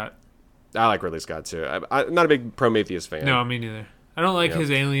Ridley Scott. I like Ridley Scott too. I'm not a big Prometheus fan. No, me neither. I don't like Yeah.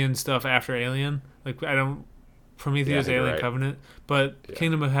 his Alien stuff after Alien. Like I don't Prometheus, Yeah, I think you're Alien right. Covenant, but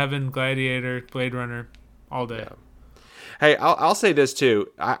Kingdom of Heaven, Gladiator, Blade Runner, all day. Yeah. Hey, I'll say this too.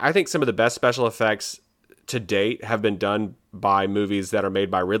 I think some of the best special effects to date have been done by movies that are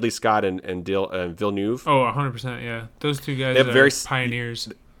made by Ridley Scott and Villeneuve. Oh, 100%. Yeah, those two guys They have are pioneers.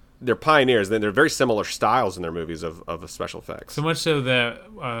 They're pioneers. They're very similar styles in their movies of special effects. So much so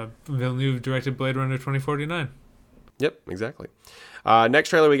that Villeneuve directed Blade Runner 2049. Yep, exactly. Next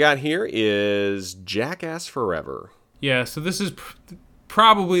trailer we got here is Jackass Forever. Yeah, so this is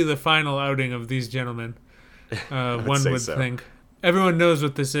probably the final outing of these gentlemen. One say would so. think. Everyone knows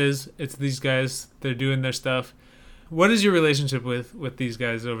what this is. It's these guys. They're doing their stuff. What is your relationship with these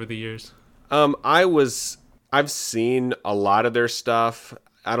guys over the years? I've seen a lot of their stuff.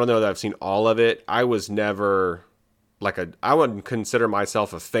 I don't know that I've seen all of it. I was never I wouldn't consider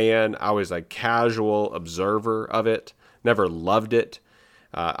myself a fan. I was a casual observer of it. Never loved it.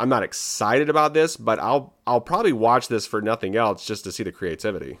 I'm not excited about this, but I'll probably watch this for nothing else, just to see the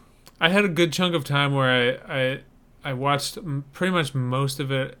creativity. I had a good chunk of time where I watched pretty much most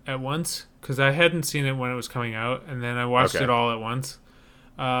of it at once because I hadn't seen it when it was coming out, and then I watched Okay. it all at once.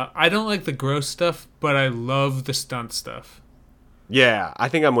 I don't like the gross stuff, but I love the stunt stuff. Yeah, I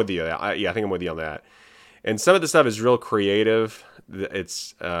think I'm with you. I think I'm with you on that. And some of the stuff is real creative.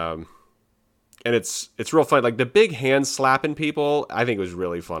 It's and it's real fun. Like the big hand slapping people, I think was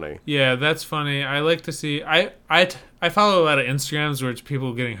really funny. Yeah, that's funny. I like to see. I follow a lot of Instagrams where it's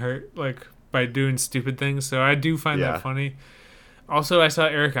people getting hurt like by doing stupid things, so I do find Yeah. that funny. Also, I saw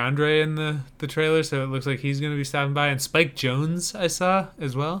Eric Andre in the trailer, so it looks like he's going to be stopping by, and Spike Jonze I saw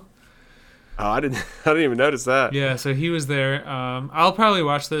as well. Oh, I didn't even notice that. Yeah, so he was there. I'll probably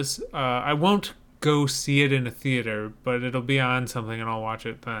watch this. I won't go see it in a theater, but it'll be on something, and I'll watch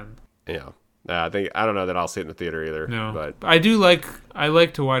it then. Yeah. I don't know that I'll see it in the theater either. No, But I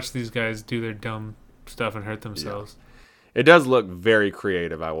like to watch these guys do their dumb stuff and hurt themselves. it does look very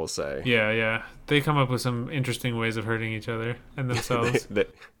creative, I will say. Yeah. They come up with some interesting ways of hurting each other and themselves.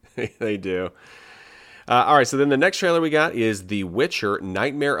 They do. All right, so then the next trailer we got is The Witcher: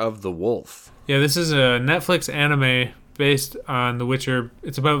 Nightmare of the Wolf. Yeah, this is a Netflix anime based on The Witcher.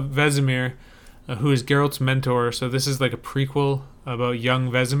 It's about Vesemir, who is Geralt's mentor. So this is like a prequel about young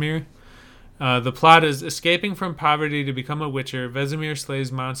Vesemir. The plot is escaping from poverty to become a witcher. Vesemir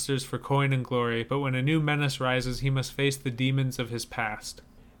slays monsters for coin and glory, but when a new menace rises, he must face the demons of his past.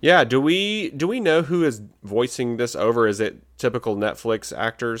 Yeah, do we know who is voicing this over? Is it typical Netflix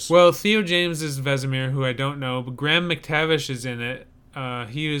actors? Well, Theo James is Vesemir, who I don't know, but Graham McTavish is in it.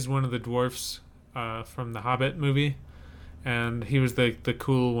 He is one of the dwarfs from the Hobbit movie, and he was the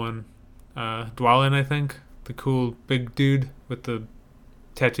cool one. Dwalin, I think, the cool big dude with the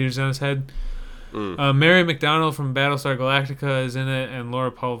tattoos on his head. Mary McDonnell from Battlestar Galactica is in it, and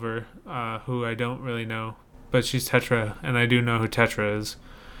Laura Pulver, who I don't really know, but she's Tetra, and I do know who Tetra is.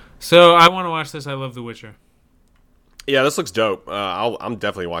 So I want to watch this. I love The Witcher. Yeah, this looks dope. I'm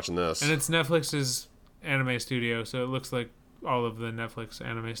definitely watching this. And it's Netflix's anime studio, so it looks like all of the Netflix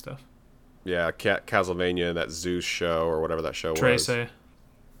anime stuff. Yeah, Castlevania, that Zeus show or whatever that show Trace. was.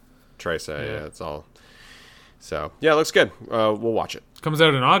 Trace, yeah, it's all. So, yeah, it looks good. We'll watch it. Comes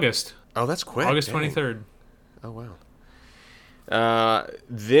out in August. Oh, that's quick. August Dang. 23rd. Oh, wow.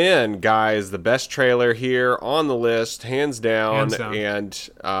 Then, guys, the best trailer here on the list, hands down. And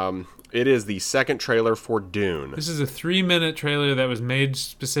it is the second trailer for Dune. This is a 3-minute trailer that was made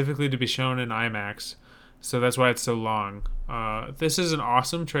specifically to be shown in IMAX, so that's why it's so long. This is an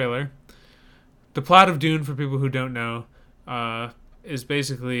awesome trailer. The plot of Dune, for people who don't know, is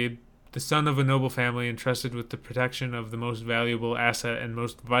basically the son of a noble family entrusted with the protection of the most valuable asset and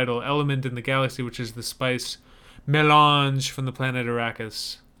most vital element in the galaxy, which is the spice melange from the planet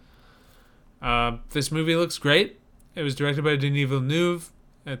Arrakis. This movie looks great. It was directed by Denis Villeneuve.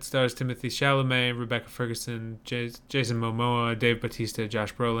 It stars Timothée Chalamet, Rebecca Ferguson, Jason Momoa, Dave Bautista,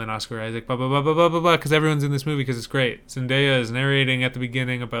 Josh Brolin, Oscar Isaac, blah, blah, blah, blah, blah, blah, blah, because everyone's in this movie because it's great. Zendaya is narrating at the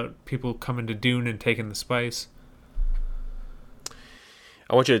beginning about people coming to Dune and taking the spice.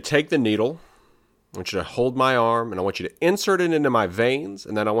 I want you to take the needle, I want you to hold my arm, and I want you to insert it into my veins,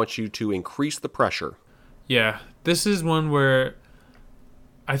 and then I want you to increase the pressure. Yeah, this is one where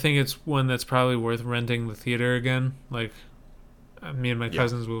I think it's one that's probably worth renting the theater again. Like, me and my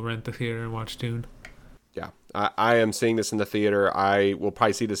cousins will rent the theater and watch Dune. Yeah, I am seeing this in the theater. I will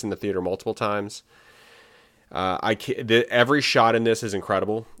probably see this in the theater multiple times. Every shot in this is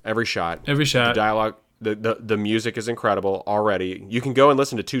incredible. Every shot. The dialogue, the music is incredible already. You can go and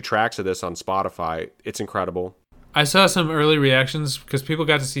listen to 2 tracks of this on Spotify. It's incredible. I saw some early reactions because people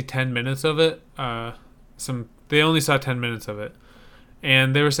got to see 10 minutes of it. They only saw 10 minutes of it.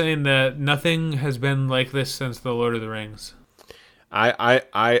 And they were saying that nothing has been like this since The Lord of the Rings.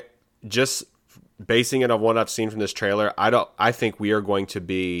 I just basing it on what I've seen from this trailer, I think we are going to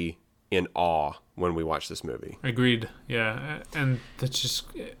be in awe when we watch this movie. Agreed. Yeah. And that's just,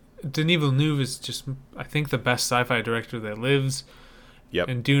 Denis Villeneuve is just, I think, the best sci-fi director that lives. Yep.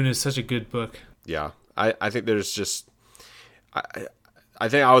 And Dune is such a good book. Yeah. I think there's just, I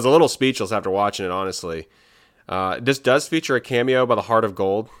think I was a little speechless after watching it, honestly. This does feature a cameo by the Heart of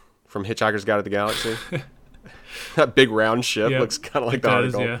Gold from Hitchhiker's Guide to the Galaxy. That big round ship looks kind of like the Heart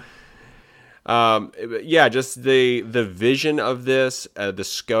of Gold. Yeah. Just the vision of this, the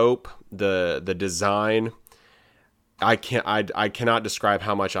scope, the design. I cannot describe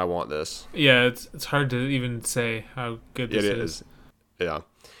how much I want this. Yeah, it's hard to even say how good this is. Yeah.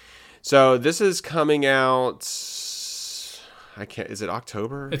 So this is coming out. Is it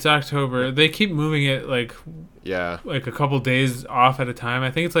October? It's October. They keep moving it like a couple days off at a time.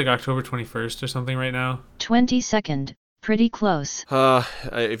 I think it's like October 21st or something right now. 22nd. Pretty close.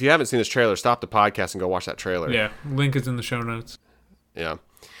 If you haven't seen this trailer, stop the podcast and go watch that trailer. Yeah, link is in the show notes. Yeah.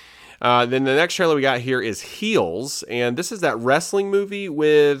 Then the next trailer we got here is Heels, and this is that wrestling movie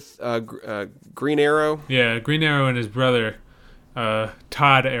with Green Arrow. Yeah, Green Arrow and his brother,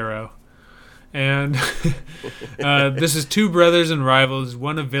 Todd Arrow. And this is 2 brothers and rivals,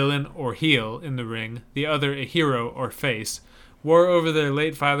 one a villain or heel in the ring, the other a hero or face, war over their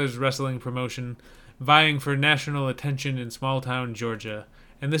late father's wrestling promotion, vying for national attention in small-town Georgia.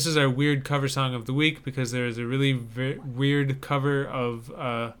 And this is our weird cover song of the week because there is a really weird cover of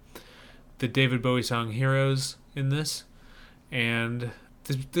the David Bowie song Heroes in this. And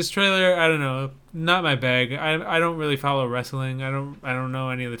this trailer, I don't know, not my bag. I don't really follow wrestling. I don't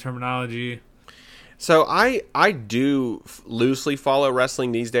know any of the terminology. So I do loosely follow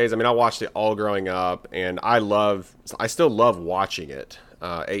wrestling these days. I mean, I watched it all growing up, and I still love watching it.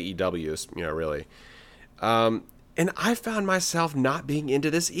 AEW is, really. And I found myself not being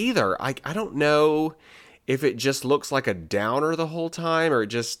into this either. I don't know if it just looks like a downer the whole time, or it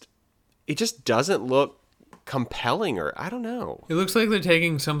just doesn't look compelling, or I don't know. It looks like they're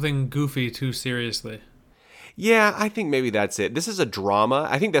taking something goofy too seriously. Yeah, I think maybe that's it. This is a drama.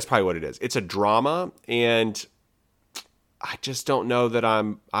 I think that's probably what it is. It's a drama, and I just don't know that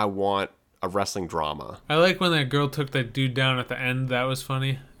I want a wrestling drama. I like when that girl took that dude down at the end. That was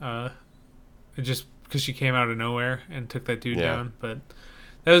funny. Just because she came out of nowhere and took that dude down. But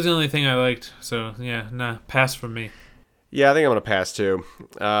that was the only thing I liked. So, pass from me. Yeah, I think I'm going to pass too.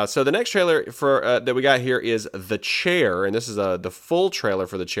 So the next trailer for that we got here is The Chair, and this is the full trailer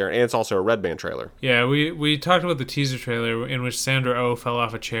for The Chair, and it's also a Red Band trailer. Yeah, we talked about the teaser trailer in which Sandra Oh fell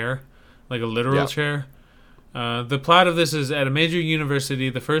off a chair, like a literal chair. The plot of this is at a major university,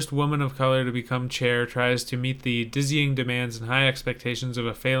 the first woman of color to become chair tries to meet the dizzying demands and high expectations of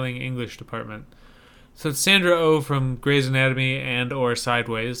a failing English department. So it's Sandra Oh from Grey's Anatomy and or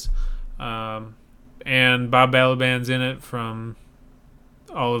Sideways. And Bob Balaban's in it from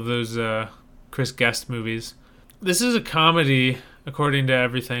all of those Chris Guest movies. This is a comedy, according to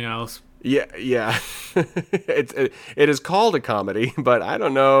everything else, Yeah. it is called a comedy, but I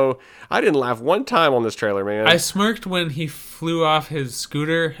don't know. I didn't laugh one time on this trailer, man. I smirked when he flew off his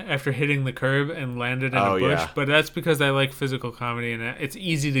scooter after hitting the curb and landed in a bush, yeah. but that's because I like physical comedy and it's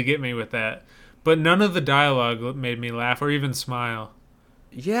easy to get me with that. But none of the dialogue made me laugh or even smile.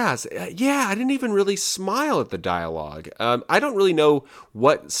 Yes. Yeah, I didn't even really smile at the dialogue. I don't really know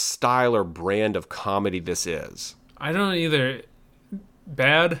what style or brand of comedy this is. I don't either.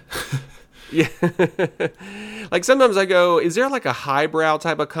 Bad? Yeah. Like sometimes I go, is there like a highbrow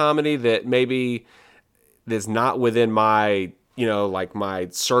type of comedy that maybe is not within my, like my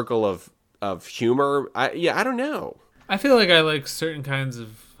circle of humor? I don't know. I feel like I like certain kinds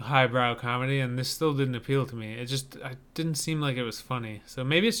of highbrow comedy, and this still didn't appeal to me. I didn't seem like it was funny. So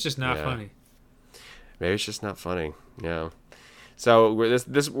maybe it's just not funny. Maybe it's just not funny. Yeah. So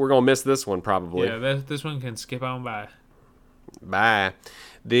we're gonna miss this one probably. Yeah, this one can skip on by. Bye.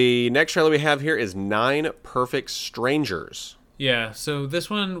 The next trailer we have here is 9 Perfect Strangers. Yeah, so this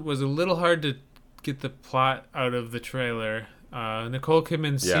one was a little hard to get the plot out of the trailer. Nicole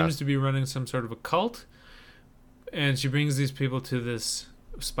Kidman seems to be running some sort of a cult, and she brings these people to this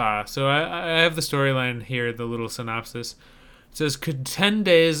spa. So I have the storyline here, the little synopsis. It says, could 10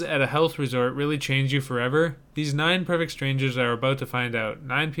 days at a health resort really change you forever? These 9 perfect strangers are about to find out.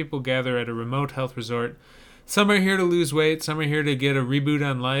 9 people gather at a remote health resort. Some are here to lose weight, some are here to get a reboot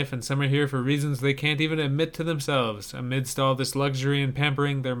on life, and some are here for reasons they can't even admit to themselves. Amidst all this luxury and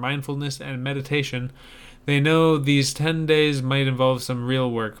pampering, their mindfulness and meditation, they know these 10 days might involve some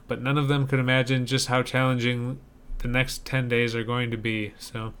real work, but none of them could imagine just how challenging the next 10 days are going to be.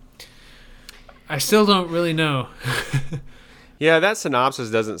 So I still don't really know. Yeah, that synopsis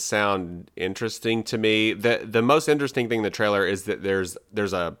doesn't sound interesting to me. The most interesting thing in the trailer is that there's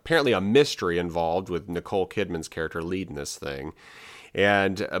apparently a mystery involved with Nicole Kidman's character leading this thing.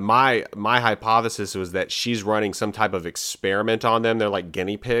 And my hypothesis was that she's running some type of experiment on them. They're like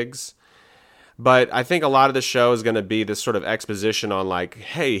guinea pigs. But I think a lot of the show is going to be this sort of exposition on like,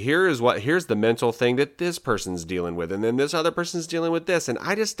 hey, here's the mental thing that this person's dealing with, and then this other person's dealing with this, and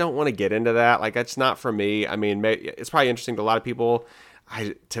I just don't want to get into that. Like, it's not for me. I mean, it's probably interesting to a lot of people.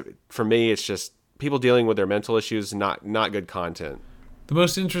 For me, it's just people dealing with their mental issues, not good content. The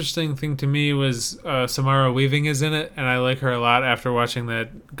most interesting thing to me was Samara Weaving is in it, and I like her a lot after watching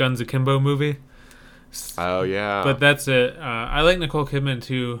that Guns Akimbo movie. Oh, yeah. But that's it. I like Nicole Kidman,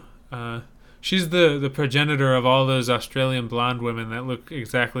 too. She's the progenitor of all those Australian blonde women that look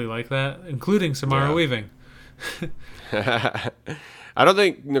exactly like that, including Samara Weaving. I don't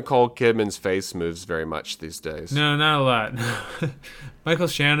think Nicole Kidman's face moves very much these days. No, not a lot. Michael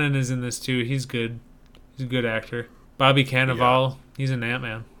Shannon is in this too. He's good. He's a good actor. Bobby Cannavale, he's an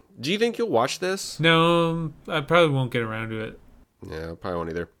Ant-Man. Do you think you'll watch this? No, I probably won't get around to it. Yeah, probably won't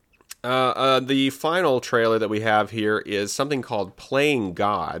either. The final trailer that we have here is something called Playing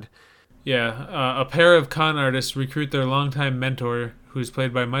God. Yeah, a pair of con artists recruit their longtime mentor, who's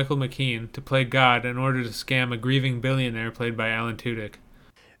played by Michael McKean, to play God in order to scam a grieving billionaire played by Alan Tudyk.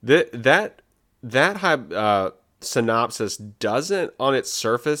 That synopsis doesn't, on its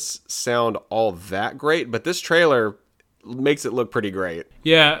surface, sound all that great, but this trailer makes it look pretty great.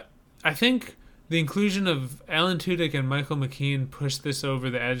 Yeah, I think the inclusion of Alan Tudyk and Michael McKean pushed this over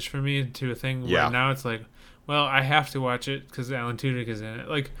the edge for me to a thing where now it's like, well, I have to watch it because Alan Tudyk is in it.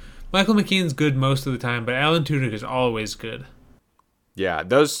 Like, Michael McKean's good most of the time, but Alan Tudyk is always good. Yeah,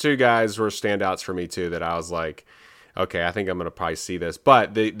 those two guys were standouts for me too, that I was like, okay, I think I'm going to probably see this.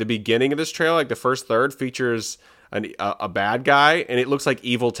 But the beginning of this trailer, like the first third, features a bad guy, and it looks like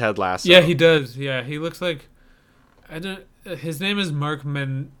evil Ted Lasso. Yeah, he does. Yeah, he looks like... his name is Mark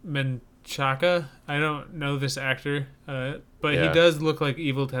Menchaca. I don't know this actor, but he does look like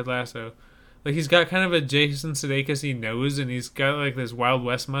evil Ted Lasso. Like, he's got kind of a Jason Sudeikis-y nose, and he's got, like, this Wild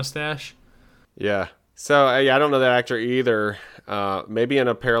West mustache. Yeah. So, I don't know that actor either. Maybe in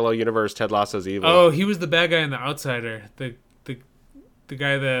a parallel universe, Ted Lasso's evil. Oh, he was the bad guy in The Outsider. The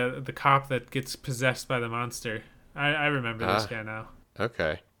guy, the cop that gets possessed by the monster. I remember this guy now.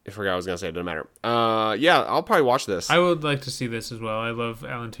 Okay. I forgot what I was going to say. It doesn't matter. Yeah, I'll probably watch this. I would like to see this as well. I love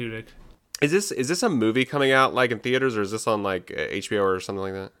Alan Tudyk. Is this a movie coming out like in theaters, or is this on like HBO or something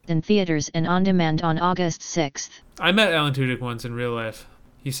like that? In theaters and on demand on August 6th. I met Alan Tudyk once in real life.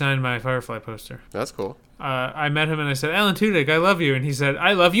 He signed my Firefly poster. That's cool. I met him and I said, Alan Tudyk, I love you. And he said,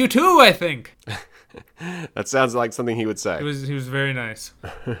 I love you too, I think. That sounds like something he would say. He was very nice.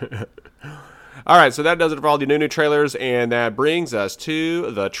 All right, so that does it for all the new trailers, and that brings us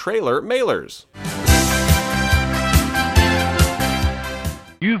to the trailer mailers.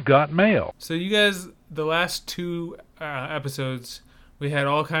 You've got mail. So you guys, the last two episodes we had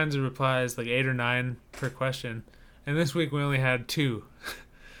all kinds of replies, like 8 or 9 per question. And this week we only had 2.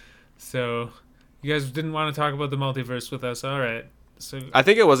 So you guys didn't want to talk about the multiverse with us. All right. So I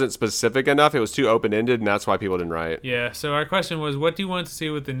think it wasn't specific enough. It was too open-ended, and that's why people didn't write. yeah, so our question was, what do you want to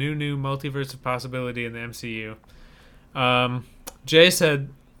see with the new multiverse of possibility in the MCU? Jay said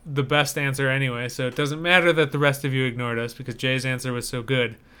the best answer anyway, so it doesn't matter that the rest of you ignored us because Jay's answer was so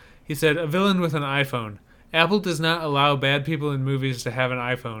good. He said, a villain with an iPhone. Apple does not allow bad people in movies to have an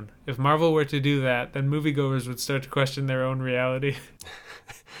iPhone. If Marvel were to do that, then moviegoers would start to question their own reality.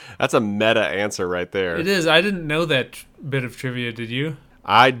 That's a meta answer right there. It is. I didn't know that bit of trivia, did you?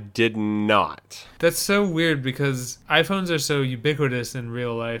 I did not. That's so weird because iPhones are so ubiquitous in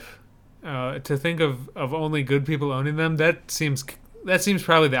real life. To think of only good people owning them, that seems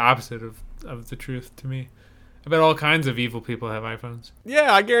probably the opposite of the truth to me. I bet all kinds of evil people have iPhones.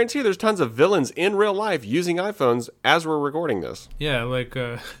 Yeah, I guarantee there's tons of villains in real life using iPhones as we're recording this. Yeah, like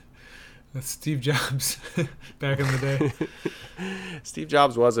Steve Jobs back in the day. Steve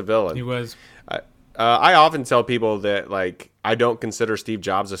Jobs was a villain. He was. I often tell people that, like, I don't consider Steve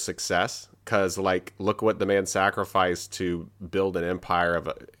Jobs a success because, like, look what the man sacrificed to build an empire of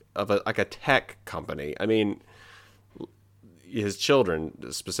a tech company. I mean, his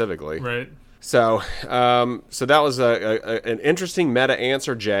children specifically. Right. So that was an interesting meta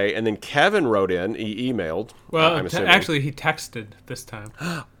answer, Jay. And then Kevin wrote in. He emailed. Well, I'm assuming. actually, he texted this time.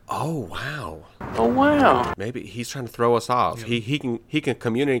 Oh wow. Oh, wow. Maybe he's trying to throw us off. Yep. He can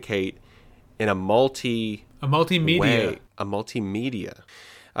communicate in a multimedia. Way, a multimedia.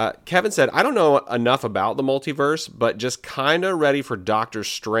 Kevin said, I don't know enough about the multiverse, but just kind of ready for Doctor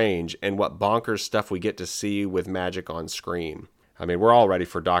Strange and what bonkers stuff we get to see with magic on screen. I mean, we're all ready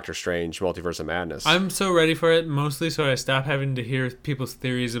for Doctor Strange, Multiverse of Madness. I'm so ready for it, mostly so I stop having to hear people's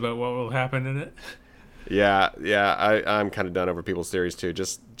theories about what will happen in it. Yeah, I'm kind of done over people's theories too.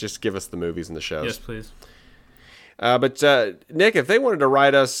 Just give us the movies and the shows. Yes, please. But Nick, if they wanted to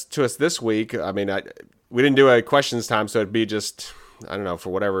write to us this week, I mean, we didn't do a questions time, so it'd be just, I don't know,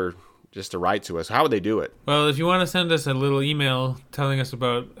 for whatever, just to write to us. How would they do it? Well, if you want to send us a little email telling us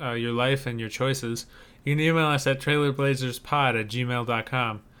about your life and your choices, you can email us at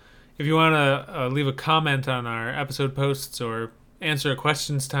trailerblazerspod@gmail.com. If you want to leave a comment on our episode posts or answer a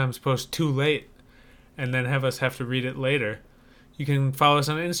questions times post too late and then have us have to read it later, you can follow us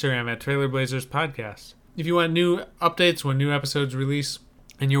on Instagram at trailerblazerspodcast. If you want new updates when new episodes release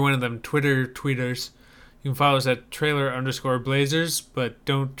and you're one of them Twitter tweeters, you can follow us at trailer_blazers, but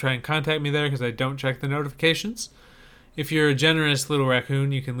don't try and contact me there because I don't check the notifications. If you're a generous little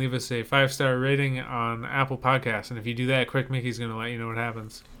raccoon, you can leave us a 5-star rating on Apple Podcasts. And if you do that, Quick Mickey's going to let you know what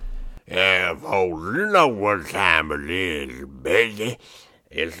happens. Yeah, folks, you know what time it is, baby.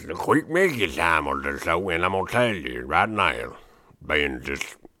 It's the Quick Mickey time on the show, and I'm going to tell you right now, being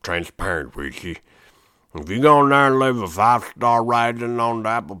just transparent with you, if you go in there and leave a 5-star rating on the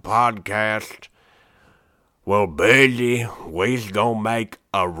Apple Podcast, well, baby, we's gonna make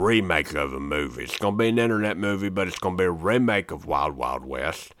a remake of a movie. It's gonna be an internet movie, but it's gonna be a remake of Wild Wild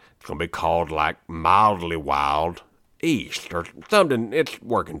West. It's gonna be called, like, Mildly Wild East or something. It's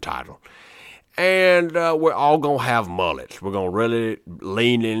working title. And we're all gonna have mullets. We're gonna really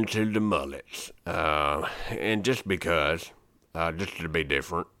lean into the mullets. And just because, just to be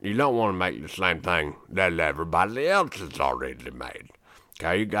different, you don't want to make the same thing that everybody else has already made.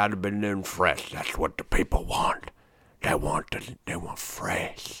 Okay, you gotta be new and fresh. That's what the people want. They want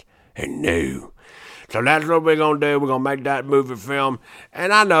fresh and new. So that's what we're gonna do. We're gonna make that movie film.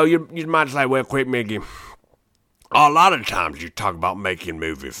 And I know you might say, well, Quick Mickey, a lot of times you talk about making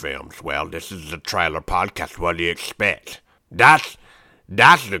movie films. Well, this is a trailer podcast. What do you expect? That's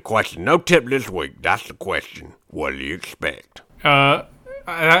the question. No tip this week. That's the question. What do you expect? Without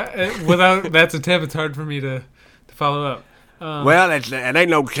that's a tip, it's hard for me to follow up. Well, it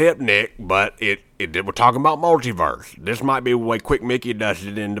ain't no tip, Nick, but we're talking about multiverse. This might be the way Quick Mickey does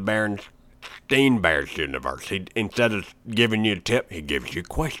it in the Berenstain Bears universe. Instead of giving you a tip, he gives you a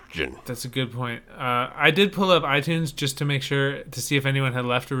question. That's a good point. I did pull up iTunes just to make sure to see if anyone had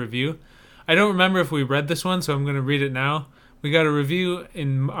left a review. I don't remember if we read this one, so I'm going to read it now. We got a review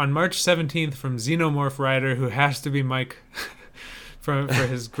on March 17th from Xenomorph Rider, who has to be Mike for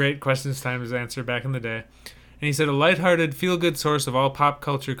his great questions times answer back in the day. And he said, a lighthearted, feel-good source of all pop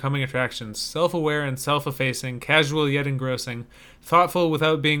culture coming attractions, self-aware and self-effacing, casual yet engrossing, thoughtful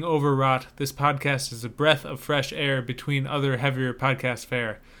without being overwrought, this podcast is a breath of fresh air between other heavier podcast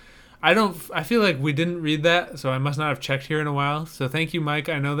fare. I feel like we didn't read that, so I must not have checked here in a while. So thank you, Mike.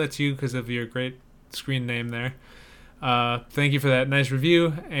 I know that's you because of your great screen name there. Thank you for that nice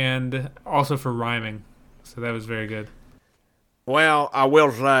review and also for rhyming. So that was very good. Well, I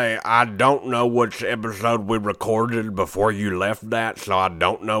will say, I don't know which episode we recorded before you left that, so I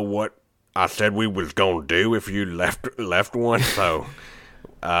don't know what I said we was gonna do if you left one, so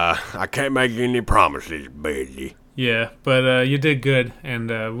I can't make any promises, Billy. Yeah, but you did good,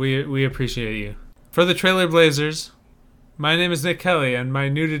 and we appreciate you. For the Trailer Blazers, my name is Nick Kelly, and my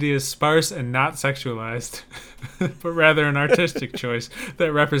nudity is sparse and not sexualized, but rather an artistic choice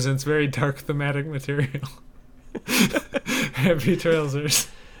that represents very dark thematic material. Happy Trailsers.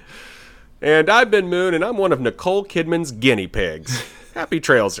 And I've been Moon, and I'm one of Nicole Kidman's guinea pigs. Happy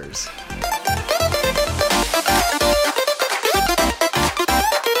Trailsers.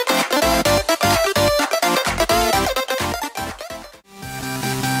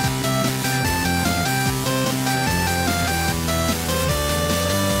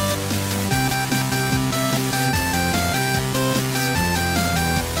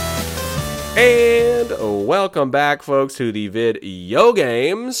 And welcome back, folks, to the video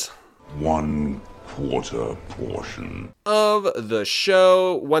games 1/4 portion of the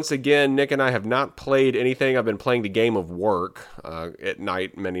show. Once again, Nick and I have not played anything. I've been playing the game of work at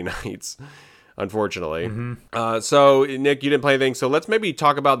night, many nights, unfortunately. So, Nick, you didn't play anything. So let's maybe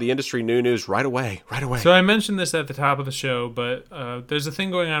talk about the industry news right away. So I mentioned this at the top of the show, but there's a thing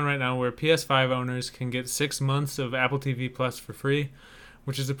going on right now where PS5 owners can get 6 months of Apple TV Plus for free,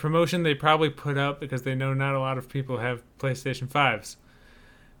 which is a promotion they probably put up because they know not a lot of people have PlayStation 5s.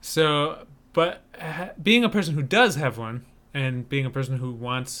 So, but being a person who does have one, and being a person who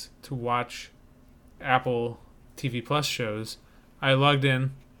wants to watch Apple TV Plus shows, I logged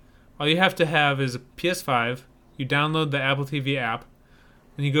in. All you have to have is a PS5. You download the Apple TV app,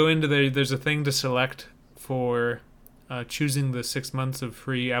 and you go into there's a thing to select for choosing the 6 months of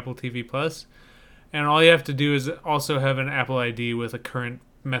free Apple TV Plus. And all you have to do is also have an Apple ID with a current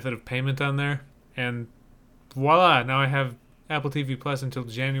method of payment on there. And voila, now I have Apple TV Plus until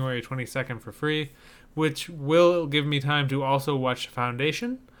January 22nd for free, which will give me time to also watch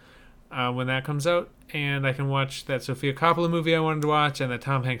Foundation when that comes out. And I can watch that Sofia Coppola movie I wanted to watch, and the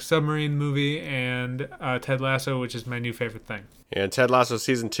Tom Hanks submarine movie, and Ted Lasso, which is my new favorite thing. And Ted Lasso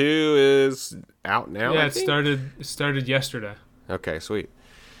Season 2 is out now, Yeah, I it think? started yesterday. Okay, sweet.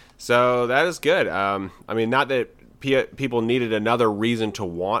 So that is good. I mean, not that people needed another reason to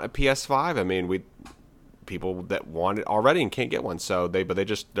want a PS5. I mean, people that want it already and can't get one, so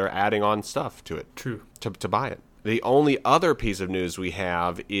they're adding on stuff to it. True. To buy it. The only other piece of news we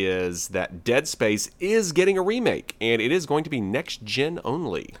have is that Dead Space is getting a remake, and it is going to be next gen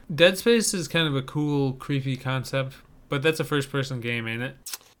only. Dead Space is kind of a cool, creepy concept, but that's a first-person game, ain't it?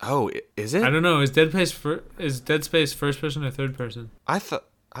 Oh, is it? I don't know. Is Dead Space first person or third person?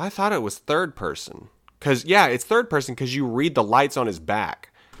 I thought it was third person. It's third person because you read the lights on his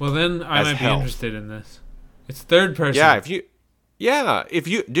back. Well, then I might be health. interested in this. It's third person. If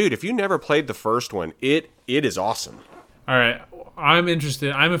you never played the first one, it is awesome. All right, I'm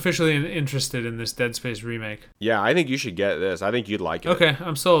interested. I'm officially interested in this Dead Space remake. Yeah, I think you should get this. I think you'd like it. Okay,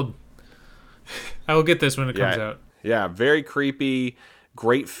 I'm sold. I will get this when it comes out. Yeah, very creepy.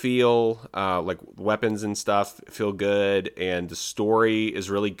 Great feel, like weapons and stuff feel good, and the story is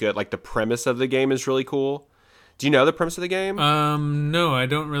really good. Like the premise of the game is really cool. Do you know the premise of the game? No, I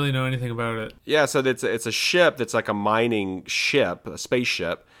don't really know anything about it. Yeah, so it's a ship that's like a mining ship, a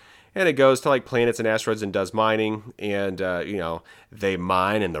spaceship, and it goes to like planets and asteroids and does mining, and they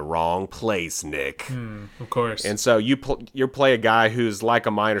mine in the wrong place, Nick. Of course. And so you play a guy who's like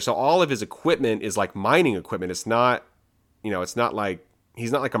a miner. So all of his equipment is like mining equipment. It's not, it's not like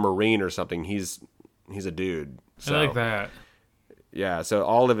he's not like a Marine or something. He's a dude. So, I like that. Yeah, so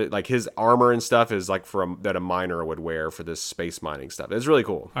all of it, like his armor and stuff, is like that a miner would wear for this space mining stuff. It's really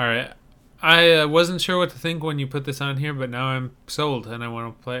cool. All right, I wasn't sure what to think when you put this on here, but now I'm sold, and I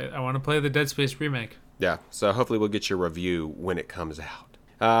want to play. I want to play the Dead Space remake. Yeah, so hopefully we'll get your review when it comes out.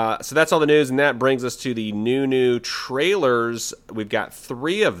 So that's all the news, and that brings us to the new trailers. We've got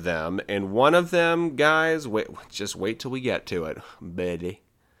 3 of them, and one of them, guys, just wait till we get to it, buddy.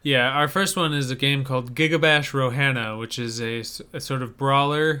 Yeah, our first one is a game called Gigabash Rohana, which is a sort of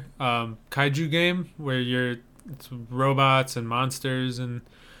brawler kaiju game where it's robots and monsters, and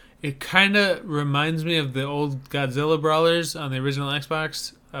it kind of reminds me of the old Godzilla brawlers on the original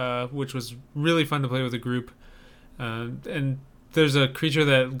Xbox, which was really fun to play with a group. And there's a creature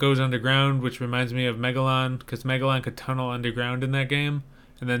that goes underground, which reminds me of Megalon, because Megalon could tunnel underground in that game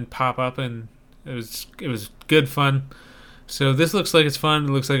and then pop up, and it was good fun. So this looks like it's fun. It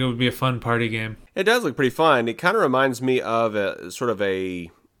looks like it would be a fun party game. It does look pretty fun. It kind of reminds me of a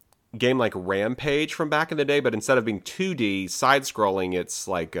game like Rampage from back in the day, but instead of being 2D side-scrolling, it's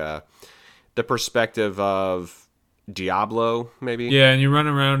like the perspective of Diablo, maybe. Yeah, and you run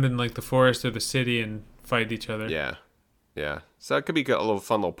around in like the forest or the city and fight each other. Yeah. So it could be a little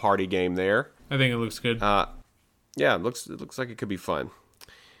fun little party game there. I think it looks good. Yeah, it looks like it could be fun.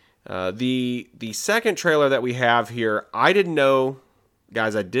 The second trailer that we have here, I didn't know,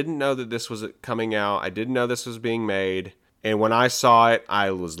 guys. I didn't know that this was coming out. I didn't know this was being made. And when I saw it,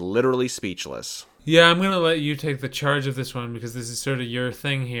 I was literally speechless. Yeah, I'm gonna let you take the charge of this one because this is sort of your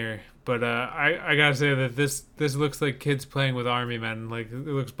thing here. But I gotta say that this looks like kids playing with army men. Like it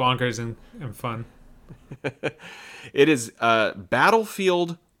looks bonkers and fun. It is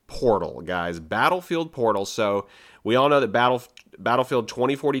Battlefield Portal, guys. Battlefield Portal. So we all know that Battlefield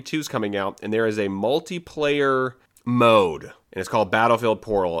 2042 is coming out, and there is a multiplayer mode, and it's called Battlefield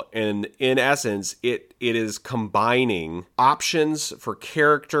Portal. And in essence, it is combining options for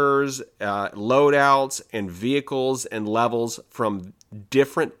characters, loadouts, and vehicles and levels from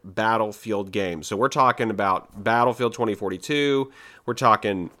different Battlefield games. So we're talking about Battlefield 2042. We're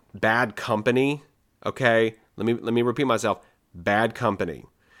talking Bad Company. Okay, let me repeat myself. Bad Company.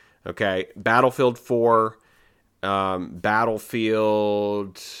 Okay, Battlefield 4,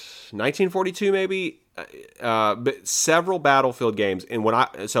 Battlefield 1942 maybe, but several Battlefield games. And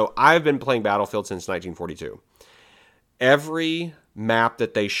I've been playing Battlefield since 1942. Every map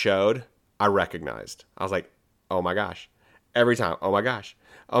that they showed, I recognized. I was like, oh my gosh. Every time, oh my gosh,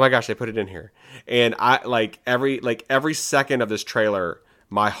 they put it in here. And I every second of this trailer,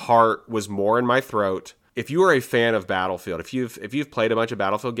 my heart was more in my throat. If you are a fan of Battlefield, if you've played a bunch of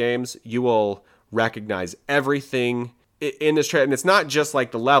Battlefield games, you will recognize everything in this trailer. And it's not just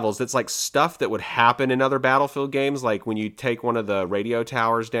like the levels; it's like stuff that would happen in other Battlefield games, like when you take one of the radio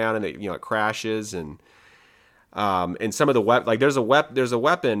towers down and it crashes, and some of the there's a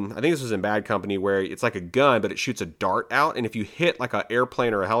weapon. I think this was in Bad Company where it's like a gun, but it shoots a dart out, and if you hit like an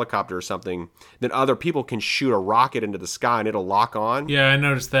airplane or a helicopter or something, then other people can shoot a rocket into the sky and it'll lock on. Yeah, I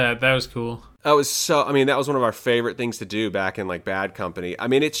noticed that. That was cool. That was that was one of our favorite things to do back in like Bad Company. I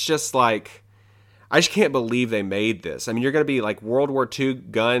mean, it's just like, I just can't believe they made this. I mean, you're going to be like World War II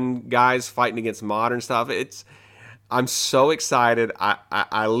gun guys fighting against modern stuff. I'm so excited.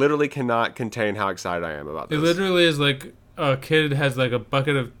 I literally cannot contain how excited I am about this. It literally is like a kid has like a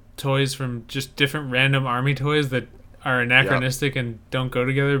bucket of toys from just different random army toys that are anachronistic and don't go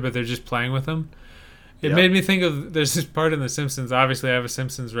together, but they're just playing with them. It made me think of, there's this part in The Simpsons. Obviously, I have a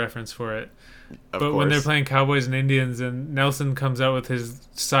Simpsons reference for it. But when they're playing Cowboys and Indians and Nelson comes out with his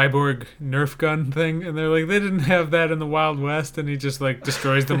cyborg Nerf gun thing, and they're like, they didn't have that in the Wild West, and he just like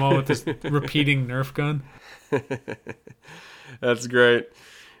destroys them all with this repeating Nerf gun. That's great.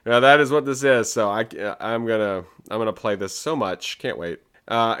 Now that is what this is. So I'm gonna play this so much. Can't wait.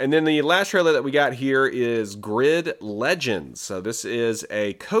 And then the last trailer that we got here is Grid Legends. So this is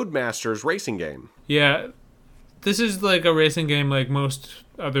a Codemasters racing game. Yeah, this is like a racing game like most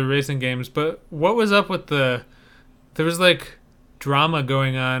other racing games. But what was up with there was like drama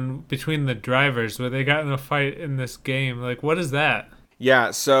going on between the drivers where they got in a fight in this game. Like, what is that?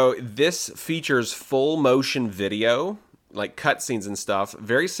 Yeah, so this features full motion video, like cutscenes and stuff,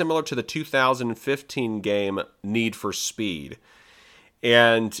 very similar to the 2015 game Need for Speed.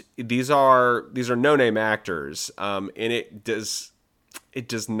 And these are no-name actors, and it does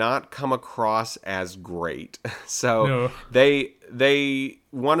not come across as great. So No. they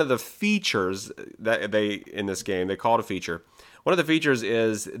one of the features that they in this game, they call it a feature. One of the features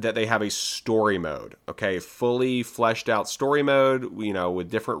is that they have a story mode, okay, fully fleshed out story mode,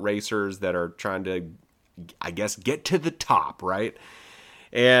 with different racers that are trying to, I guess, get to the top, right?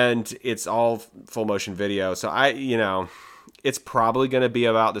 And it's all full motion video. So it's probably going to be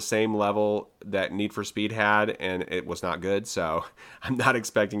about the same level that Need for Speed had, and it was not good, so I'm not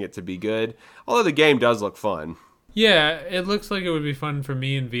expecting it to be good. Although the game does look fun. Yeah, it looks like it would be fun for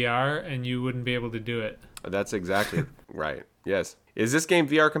me in VR, and you wouldn't be able to do it. That's exactly right. Yes. Is this game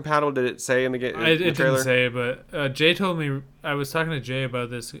VR compatible? Did it say in the game? It didn't say, but Jay told me, I was talking to Jay about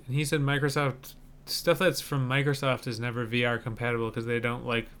this, and he said Microsoft, stuff that's from Microsoft is never VR compatible because they don't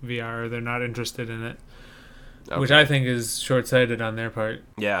like VR, or they're not interested in it. Okay. Which I think is short-sighted on their part.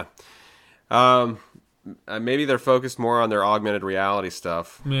 Yeah. Maybe they're focused more on their augmented reality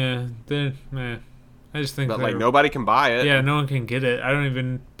stuff. Yeah, I just think but like nobody can buy it. Yeah, no one can get it. I don't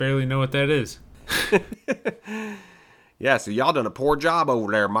even barely know what that is. Yeah, so y'all done a poor job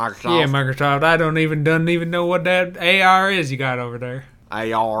over there, Microsoft. Yeah, Microsoft. I don't even know what that AR is you got over there.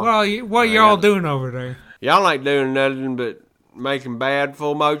 AR. Well, what y'all doing over there? Y'all ain't doing nothing but making bad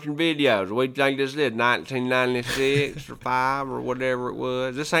full motion videos. We think this is 1996 or 5 or whatever it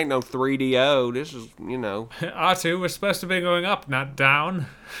was. This ain't no 3DO. This is, R2 was supposed to be going up, not down.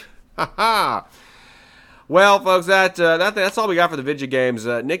 Ha ha. Well, folks, that's all we got for the video games.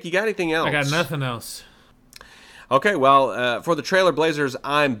 Nick, you got anything else? I got nothing else. Okay, well, for the Trailer Blazers,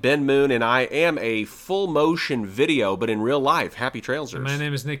 I'm Ben Moon, and I am a full motion video, but in real life. Happy Trailsers. My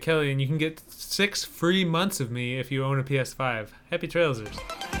name is Nick Kelly, and you can get 6 free months of me if you own a PS5. Happy Trailsers.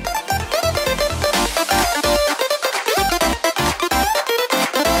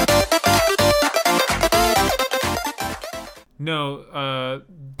 No,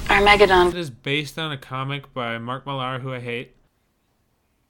 Armageddon it is based on a comic by Mark Millar, who I hate.